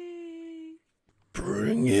way.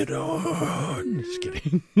 Bring it on. Just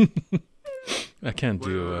kidding. I can't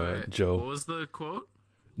do Wait. Joe. What was the quote?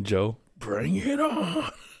 Joe, bring it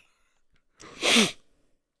on.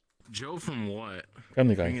 Joe from what?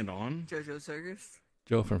 Family Guy. Bring it on? JoJo Circus.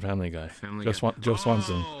 Joe from Family Guy. Family Joe, Guy. Joe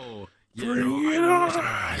Swanson. Oh, yeah, Bring no, it I wish on.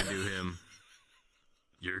 I could do him.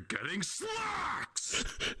 You're getting slacks.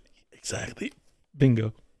 Exactly.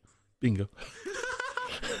 Bingo. Bingo.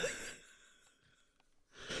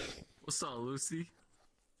 What's up, Lucy?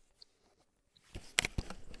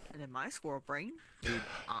 And then my squirrel brain. Dude,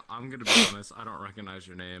 I'm gonna be honest. I don't recognize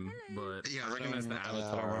your name, but Yeah, I recognize the I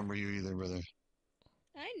avatar. don't remember you either, brother.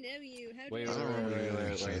 I know you. How Wait, do you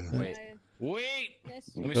wait. Yes.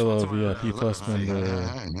 Fellow VIP Plus member.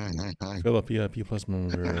 Hi. Fellow VIP Plus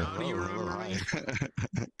member. How do you remember me?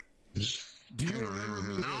 Do you remember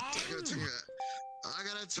me? I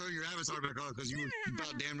gotta turn your avatar back on because you were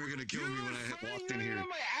about damn near gonna kill me when I walked in here.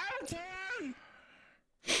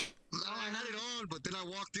 I had it on, but then I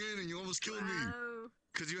walked in and you almost killed me.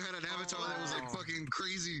 Because you had an avatar that was like fucking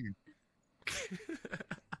crazy.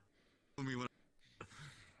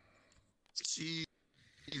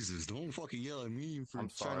 Jesus, don't fucking yell at me for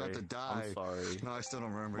trying not to die. I'm sorry. No, I still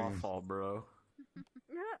don't remember My you. fault, bro.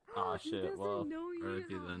 Ah, shit. Well, RIP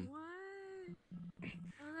then.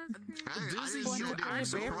 I'm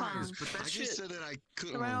surprised, but that I shit. just said that I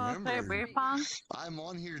couldn't Play remember. beer pong? I'm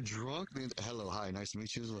on here drunk. Hello, hi, nice to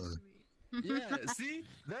meet you as well. Yeah, see?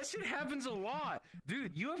 That shit happens a lot.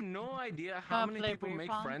 Dude, you have no idea how many play people beer make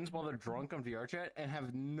pong? friends while they're drunk on VRChat and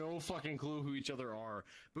have no fucking clue who each other are.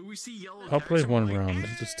 But we see yellow. I'll play one round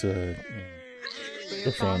just to.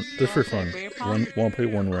 For fun. Just for fun. Won't play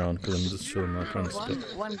one round because I'm just showing my friends.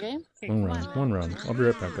 One game? One round. One round. I'll be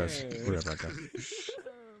right back, guys. I'll be right back, guys.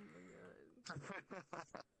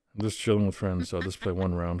 I'm just chilling with friends, so I'll just play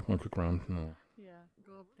one round. One quick round. No. Yeah,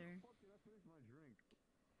 go up there.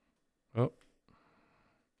 Oh.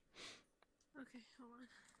 Okay, hold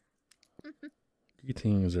on.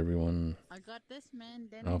 Greetings, everyone. I got this, man.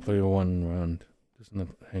 Then I'll play one round. Just not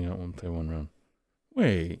hang out and play one round.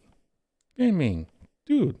 Wait. Gaming.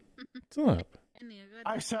 Dude. What's up?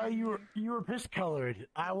 I saw you were piss colored.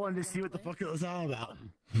 I wanted to see what the fuck it was all about.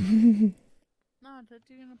 No, that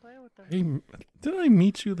you're gonna play with them. Hey, didn't I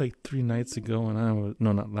meet you like 3 nights ago and I was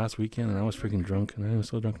not last weekend and I was freaking drunk and I was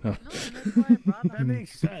so drunk now. That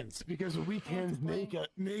makes sense because weekends make a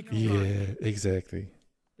Yeah, exactly.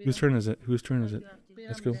 Whose turn is it? Whose turn is it?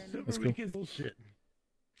 Let's go. Let's go. Bullshit.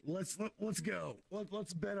 Let's go.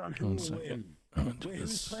 Let's bet on who One will second. win. I'm gonna do Wait, who's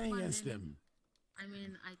this. playing against him? I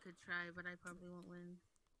mean, I could try, but I probably won't win.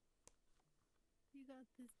 You got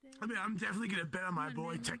this, Dad. I mean, I'm definitely gonna bet on my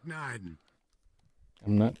boy Tech 9.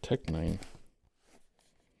 I'm not Tech 9.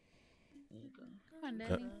 Come on,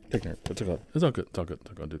 Daddy. Tech 9. It's all good. It's all good. It's all good. It's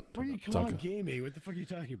all good, dude. What are you It's all calling good. gaming? What the fuck are you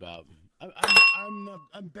talking about?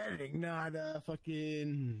 I'm betting, not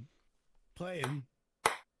fucking playing.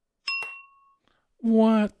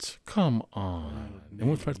 What? Come on. It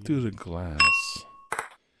went right through the glass.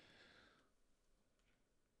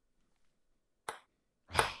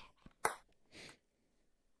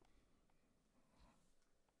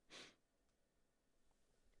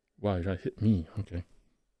 Wow, you gotta hit me. Okay.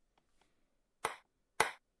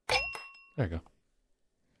 There you go.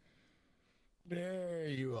 There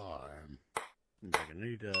you are. I'm gonna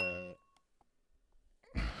need I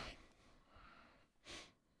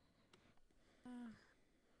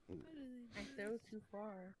throw too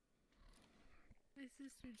far. My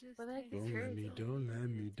sister just. But I Don't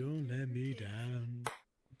let me down.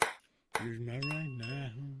 Here's my right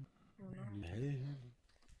now. Hey.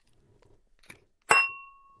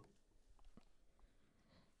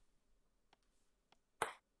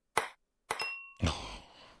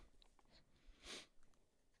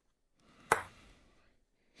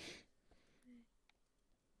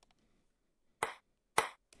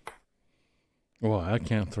 Well, I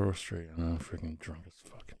can't throw straight and I'm freaking drunk as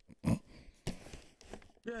fuck.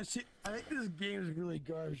 Yeah, see, I think this game is really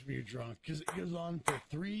garbage when you're drunk because it goes on for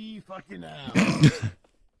 3 fucking hours.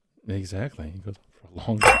 Exactly. It goes on for a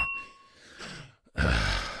long time.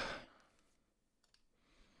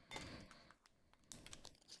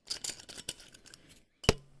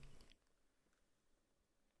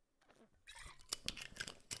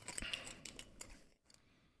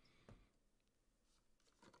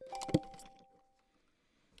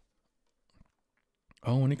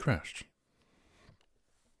 Oh, and he crashed.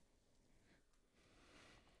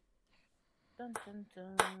 Dun dun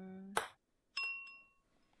dun.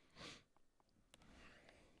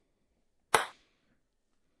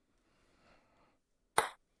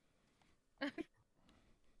 My head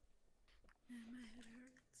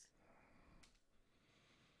hurts.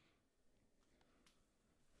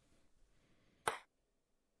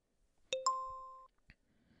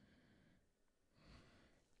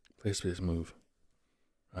 Play space move.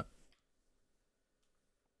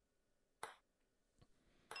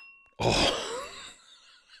 Oh.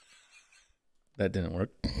 That didn't work.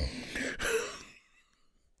 If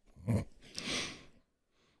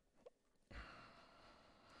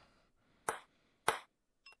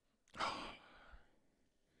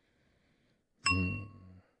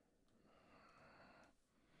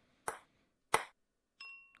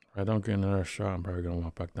I don't get another shot, I'm probably gonna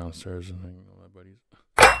walk back downstairs and hang out with my buddies.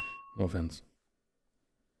 No offense.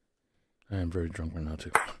 I am very drunk right now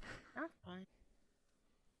too. That's fine.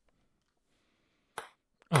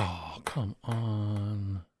 Oh, come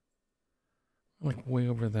on. Like way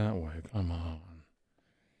over that way. Come on.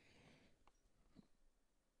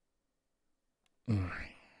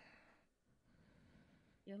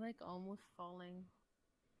 You're like almost falling.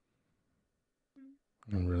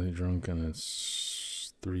 I'm really drunk and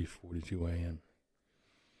it's 3:42 a.m.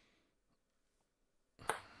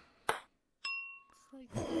 Like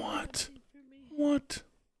What? What?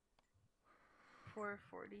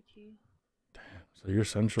 4:42. So you're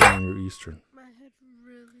central and you're eastern. My head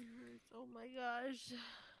really hurts. Oh my gosh.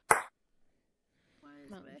 Why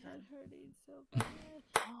is my head hurting so bad?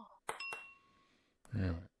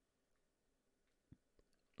 Yeah.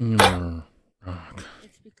 No. Oh, God.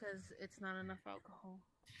 It's because it's not enough alcohol.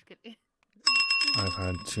 Just kidding. I've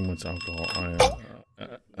had too much alcohol.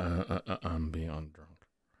 I'm beyond drunk.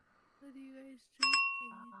 What are you guys drinking?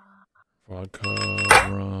 Vodka,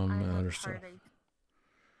 rum, and other stuff.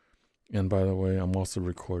 And by the way, I'm also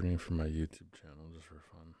recording for my YouTube channel just for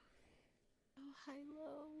fun. Oh,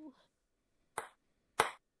 hello.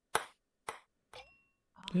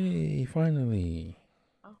 Hey, finally.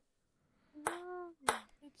 Oh. No,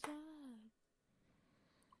 it's not.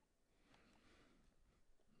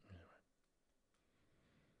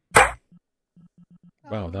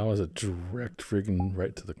 Wow, that was a direct friggin'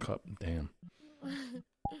 right to the cup. Damn.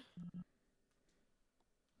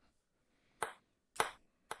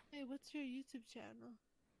 Hey, what's your YouTube channel?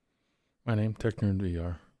 My name,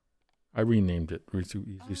 TechNerdVR. I renamed it.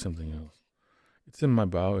 It's something else. It's in my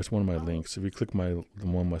bio. It's one of my links. If you click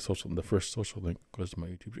the first social link goes to my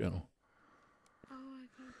YouTube channel.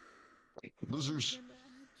 Losers.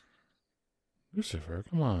 Lucifer,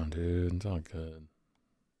 come on, dude. It's all good.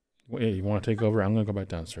 Wait, you want to take over? I'm gonna go back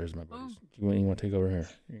downstairs, my buddies. You want to take over here?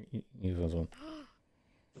 You guys want?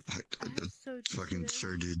 Fucking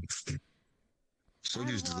sure, dude.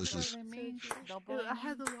 Soju's delicious. I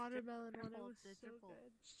had the watermelon one. It was so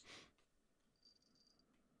good.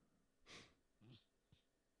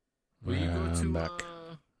 Will you go to back.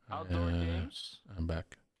 outdoor games? I'm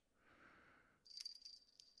back.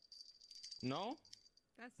 No?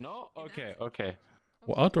 No? Okay.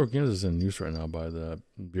 Well, outdoor games is in use right now by the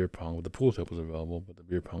beer pong. The pool tables are available, but the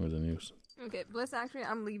beer pong is in use. Okay, Bliss, actually,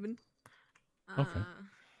 I'm leaving. Okay.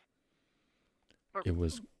 It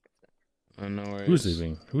was. No worries. Who's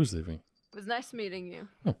leaving? Who's leaving? It was nice meeting you.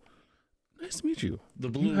 Oh, nice to meet you. The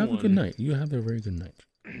blue You have one. a good night. You have a very good night.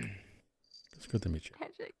 It's good to meet you.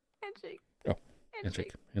 Handshake. Handshake. Oh,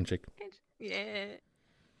 handshake. Handshake. Yeah.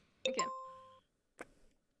 Okay.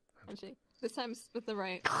 Handshake. This time's with the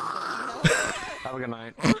right. Have a good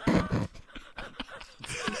night.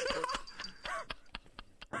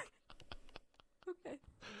 Okay.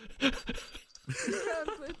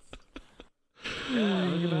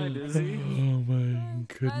 Yeah, good night, Dizzy. Oh my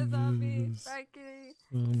Bye, zombie. goodness. Bye, kitty.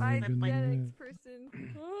 Oh my Bye, goodness. genetics person.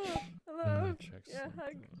 Oh, hello. Yeah,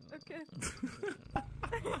 hug. Okay.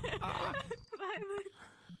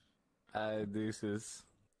 Bye. Deuces.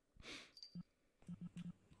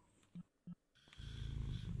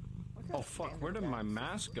 Oh fuck, where did my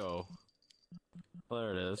mask go? Oh,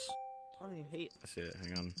 there it is. I don't even hate. I see it,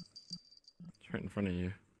 hang on. It's right in front of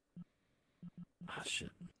you. Ah,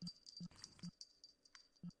 shit.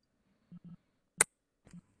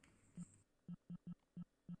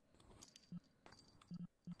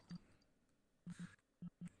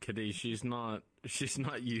 Kitty, she's not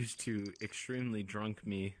used to extremely drunk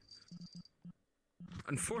me.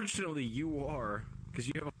 Unfortunately, you are, because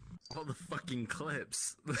you have all the fucking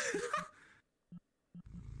clips.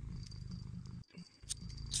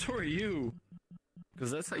 So are you. Because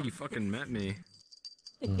that's how you fucking met me.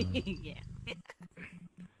 Yeah.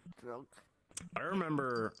 Drunk. I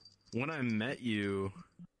remember when I met you,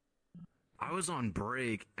 I was on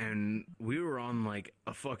break and we were on like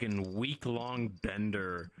a fucking week-long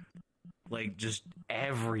bender. Like just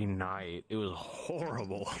every night. It was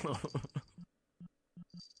horrible.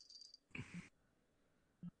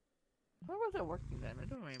 Where was I working then? I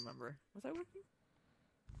don't remember. Was I working?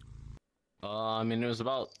 I mean, it was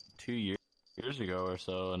about 2 years ago or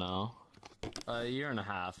so now. A year and a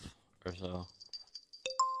half or so.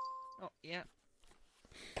 Oh, yeah.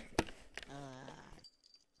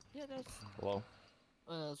 Yeah, that's... Hello?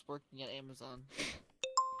 When I was working at Amazon.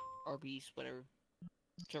 Arby's, whatever.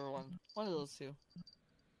 Whichever one. One of those two.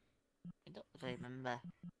 I don't remember.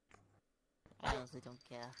 I honestly don't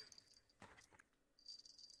care.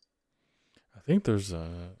 I think there's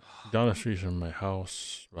down the street from my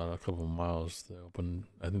house, about a couple of miles.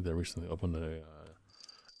 I think they recently opened a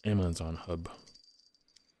Amazon hub.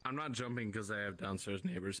 I'm not jumping because I have downstairs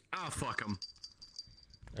neighbors. Ah, fuck them.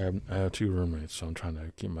 I have 2 roommates, so I'm trying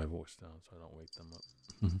to keep my voice down so I don't wake them up.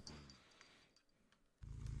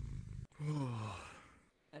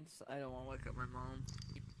 I don't want to wake up my mom.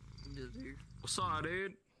 What's up,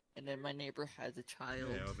 dude? And then my neighbor has a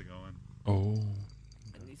child. Hey, how's it going? Oh.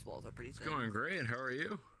 And these walls are pretty thin. It's going great. How are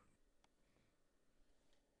you?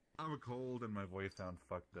 I have a cold and my voice sounds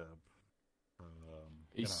fucked up.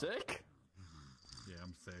 You sick? Yeah,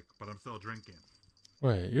 I'm sick, but I'm still drinking.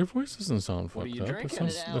 Wait, your voice doesn't sound What are fucked you up. drinking?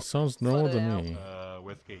 That sounds normal to me.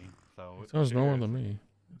 Whiskey. So It sounds normal to me.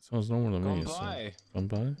 It sounds normal to me. Kanpai. So.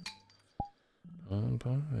 Kanpai?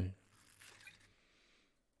 Kanpai.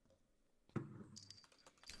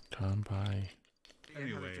 Kanpai.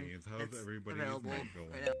 Anyways, how's everybody's available night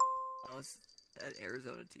going? right now. I was at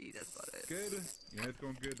Arizona Tea, that's about it. Good? Yeah, it's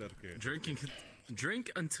going good, that's good. Drink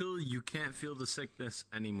until you can't feel the sickness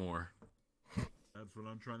anymore. That's what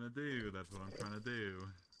I'm trying to do. That's what I'm trying to do.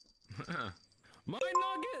 My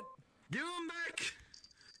nugget! Give him back!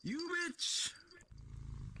 You bitch!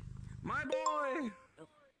 My boy!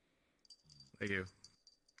 Thank you.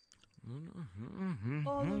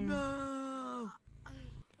 Oh no!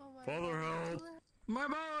 Father help! My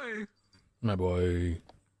boy! My boy.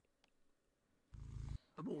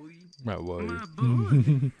 My boy. My boy. My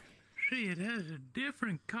boy! See, it has a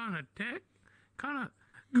different kind of tech.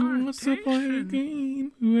 What's up, play a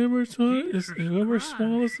game? Whoever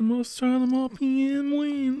swallows the most time all PM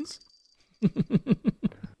wins.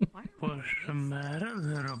 What's the matter,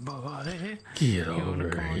 little boy? Get You wanna over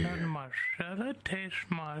come on here. down to my cellar, taste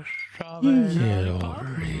my strawberry Get lollipop?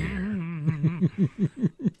 over here.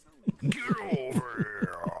 Get over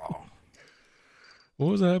here. What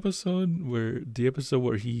was that episode where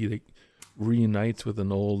he like reunites with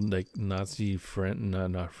an old like Nazi friend,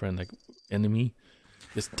 not friend, like enemy?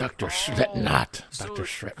 It's Dr. Shrepnot. so- Dr.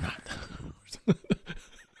 Shrepnot.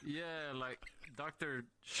 Yeah, like Dr.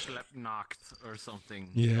 Schleppnacht or something.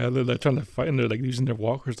 Yeah, they're like trying to fight and they're like using their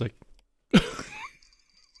walkers like.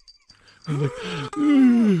 I'm like,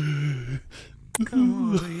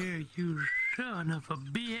 Come over here, you son of a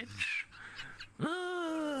bitch.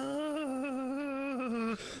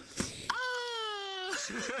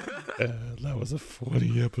 that was a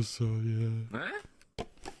funny episode, yeah. Eh?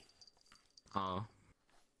 Oh.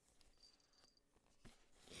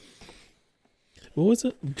 What was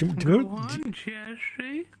it? Do you Go remember? on,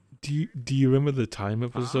 Jesse. Do you remember the time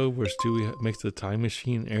episode where Stewie makes the time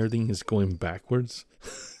machine and everything is going backwards?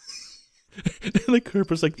 And like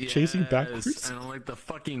Kerber's like chasing backwards. And like the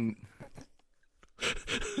fucking. He's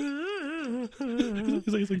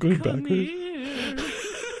like going Come backwards. here.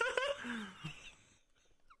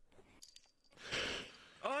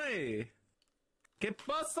 Oi! ¿Qué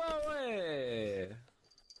pasa, wey?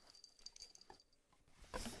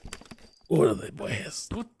 Órale, pues.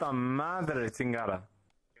 Puta madre, chingada.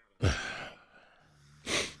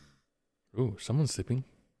 Ooh, someone's sleeping.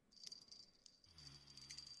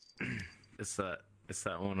 It's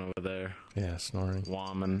that one over there. Yeah, snoring.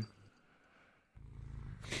 Woman.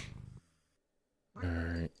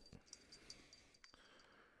 Alright.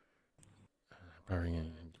 Probably gonna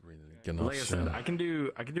get off Like I said, soon. I can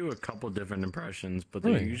do a couple different impressions, but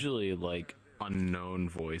they're Really? usually like unknown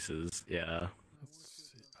voices. Yeah.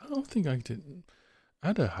 I don't think I did. I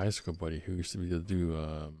had a high school buddy who used to be able to do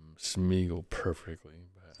Smeagol perfectly,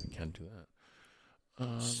 but I can't do that.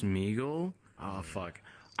 Smeagol? Oh fuck.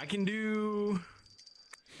 I can do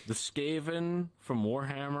the Skaven from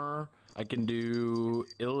Warhammer. I can do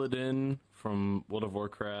Illidan from World of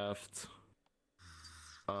Warcraft.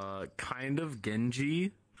 Kind of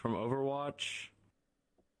Genji from Overwatch.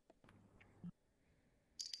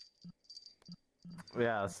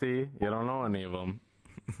 Yeah, see, you don't know any of them.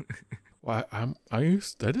 Well, I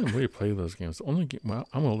didn't really play those games. The only game, well,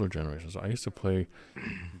 I'm older generation, so I used to play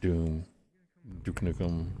Doom, Duke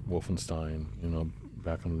Nukem, Wolfenstein. You know,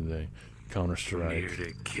 back in the day, Counter I'm Strike. here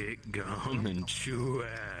to kick gum and chew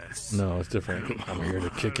ass. No, it's different. I'm here to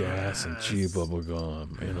kick ass and chew bubble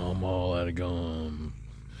gum, and I'm all out of gum.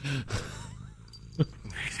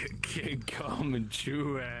 Kick gum and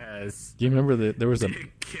chew ass. Do you remember that there was a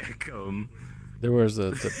Kick 'em. there was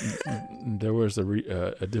a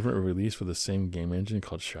different release for the same game engine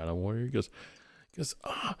called Shadow Warrior? He goes,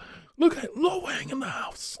 look at Lo Wang in the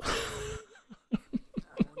house.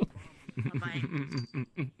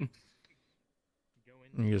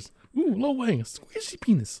 And he goes, ooh, Lo Wang, squishy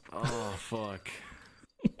penis. Oh fuck.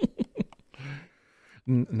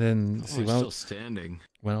 And then see, I'm when, still standing.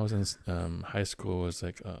 when I was in high school,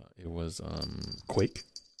 it was Quake.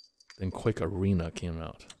 Then Quake Arena came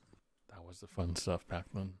out. That was the fun stuff back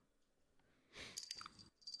then.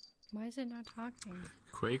 Why is it not talking?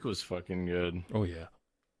 Quake was fucking good. Oh yeah,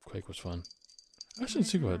 Quake was fun. I should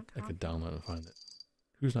see what I could download and find it.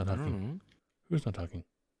 Who's not I don't talking? know. Who's not talking?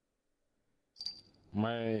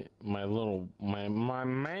 My man,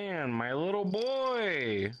 my little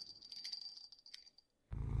boy.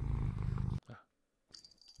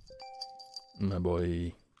 My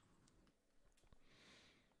boy.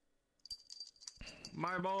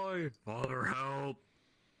 My boy. Father, help.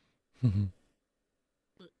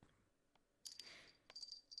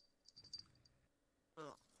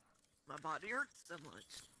 My body hurts so much.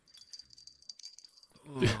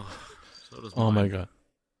 So does Oh my mine. god.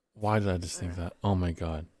 Why did I just think that? Oh my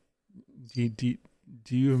god. Do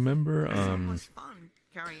you remember Fun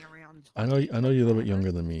carrying around. I know you're a little bit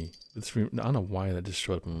younger than me. I don't know why that just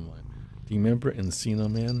showed up in my mind. Do you remember Encino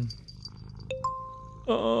Man?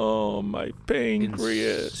 Oh, my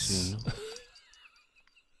pancreas.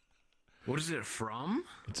 What is it from?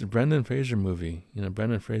 It's a Brendan Fraser movie. You know,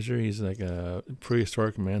 Brendan Fraser, he's like a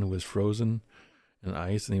prehistoric man who was frozen in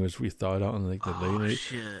ice and he was re-thawed out in like the late.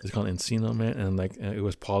 Shit. It's called Encino Man, and like it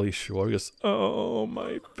was Pauly Shore. He goes, oh,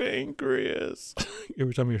 my pancreas.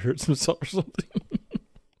 Every time he hurts himself or something.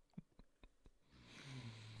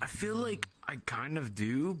 I feel like I kind of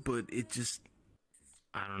do, but it just,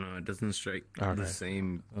 I don't know, it doesn't strike Okay. the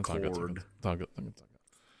same That's all good, chord. it's all good.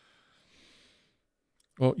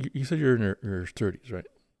 Well, you said you're in your 30s, right?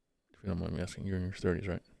 If you don't mind me asking, you're in your 30s,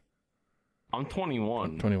 right? I'm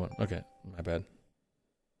 21. 21. Okay, my bad.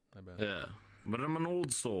 I bet. Yeah, but I'm an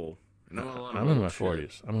old soul. I know a lot of I'm in my old shit.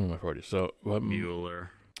 40s. I'm in my 40s. So what? Bueller.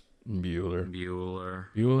 Bueller. Bueller.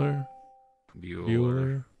 Bueller.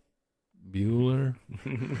 Bueller. Bueller.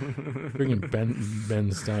 Freaking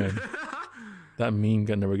Ben Stein. That meme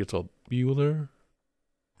guy never gets old. Bueller.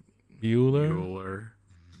 Bueller.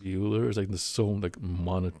 Bueller is like the soul, like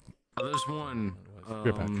mono. Oh, there's one.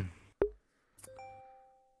 Beer pack.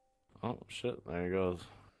 Oh shit! There it goes.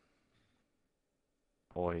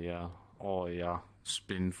 Oh yeah. Oh yeah.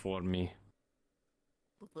 Spin for me.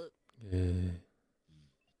 Yeah.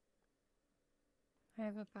 I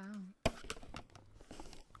have a bow.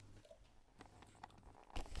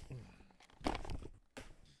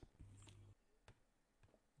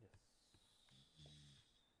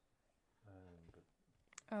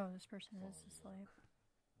 Oh, this person is asleep.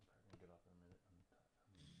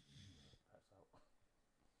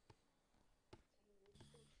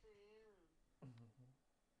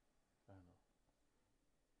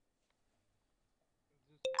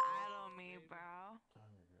 Idle me, bro.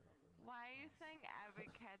 Why are you saying every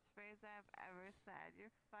catchphrase I've ever said?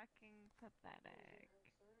 You're fucking pathetic.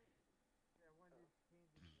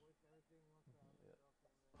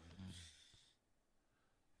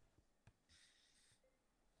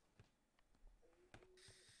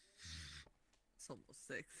 It's almost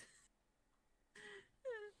 6.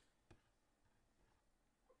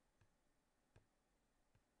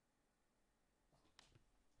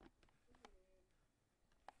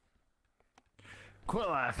 Quit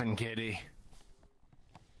laughing, kitty.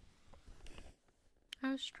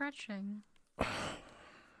 I was stretching.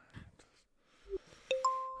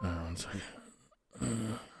 One second.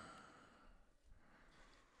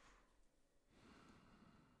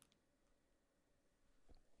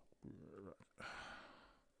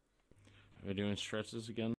 Are we doing stretches again?